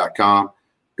 letsgetreadynetwork.com.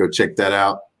 Go check that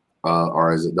out.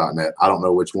 Or is it .net? I don't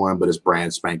know which one, but it's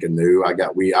brand spanking new. I've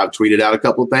tweeted out a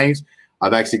couple of things.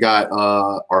 I've actually got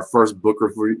our first book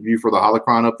review for the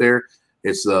Holocron up there.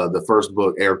 It's the first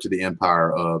book, Heir to the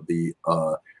Empire, of the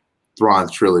Thrawn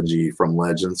trilogy from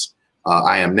Legends.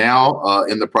 I am now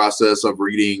in the process of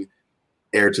reading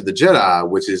Heir to the Jedi,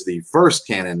 which is the first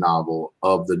canon novel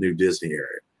of the new Disney era.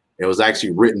 It was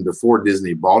actually written before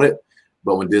Disney bought it,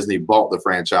 but when Disney bought the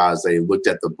franchise, they looked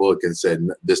at the book and said,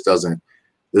 this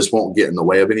won't get in the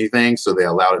way of anything, so they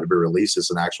allowed it to be released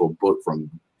as an actual book from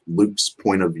Luke's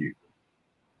point of view.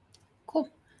 Cool.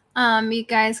 You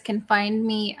guys can find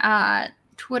me at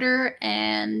Twitter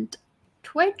and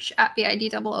Twitch at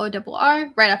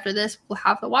BIDOOR. Right after this, we'll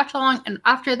have the watch along, and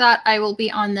after that, I will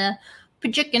be on the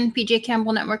PJ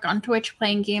Campbell Network on Twitch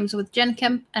playing games with Jen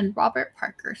Kemp and Robert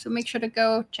Parker. So make sure to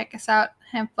go check us out,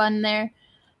 have fun there.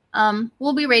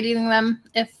 We'll be rating them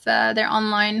if they're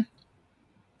online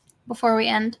before we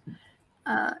end.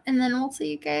 And then we'll see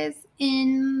you guys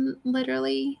in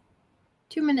literally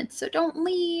 2 minutes, so don't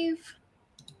leave.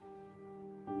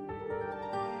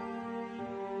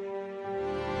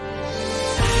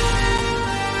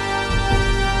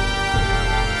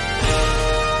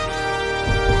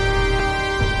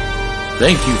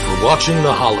 Thank you for watching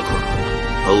the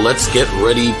Holocron, a Let's Get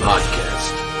Ready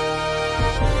podcast.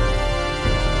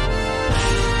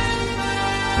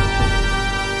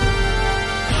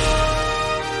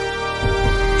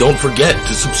 Don't forget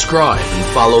to subscribe and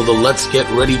follow the Let's Get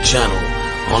Ready channel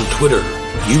on Twitter,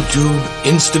 YouTube,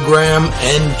 Instagram,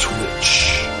 and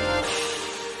Twitch.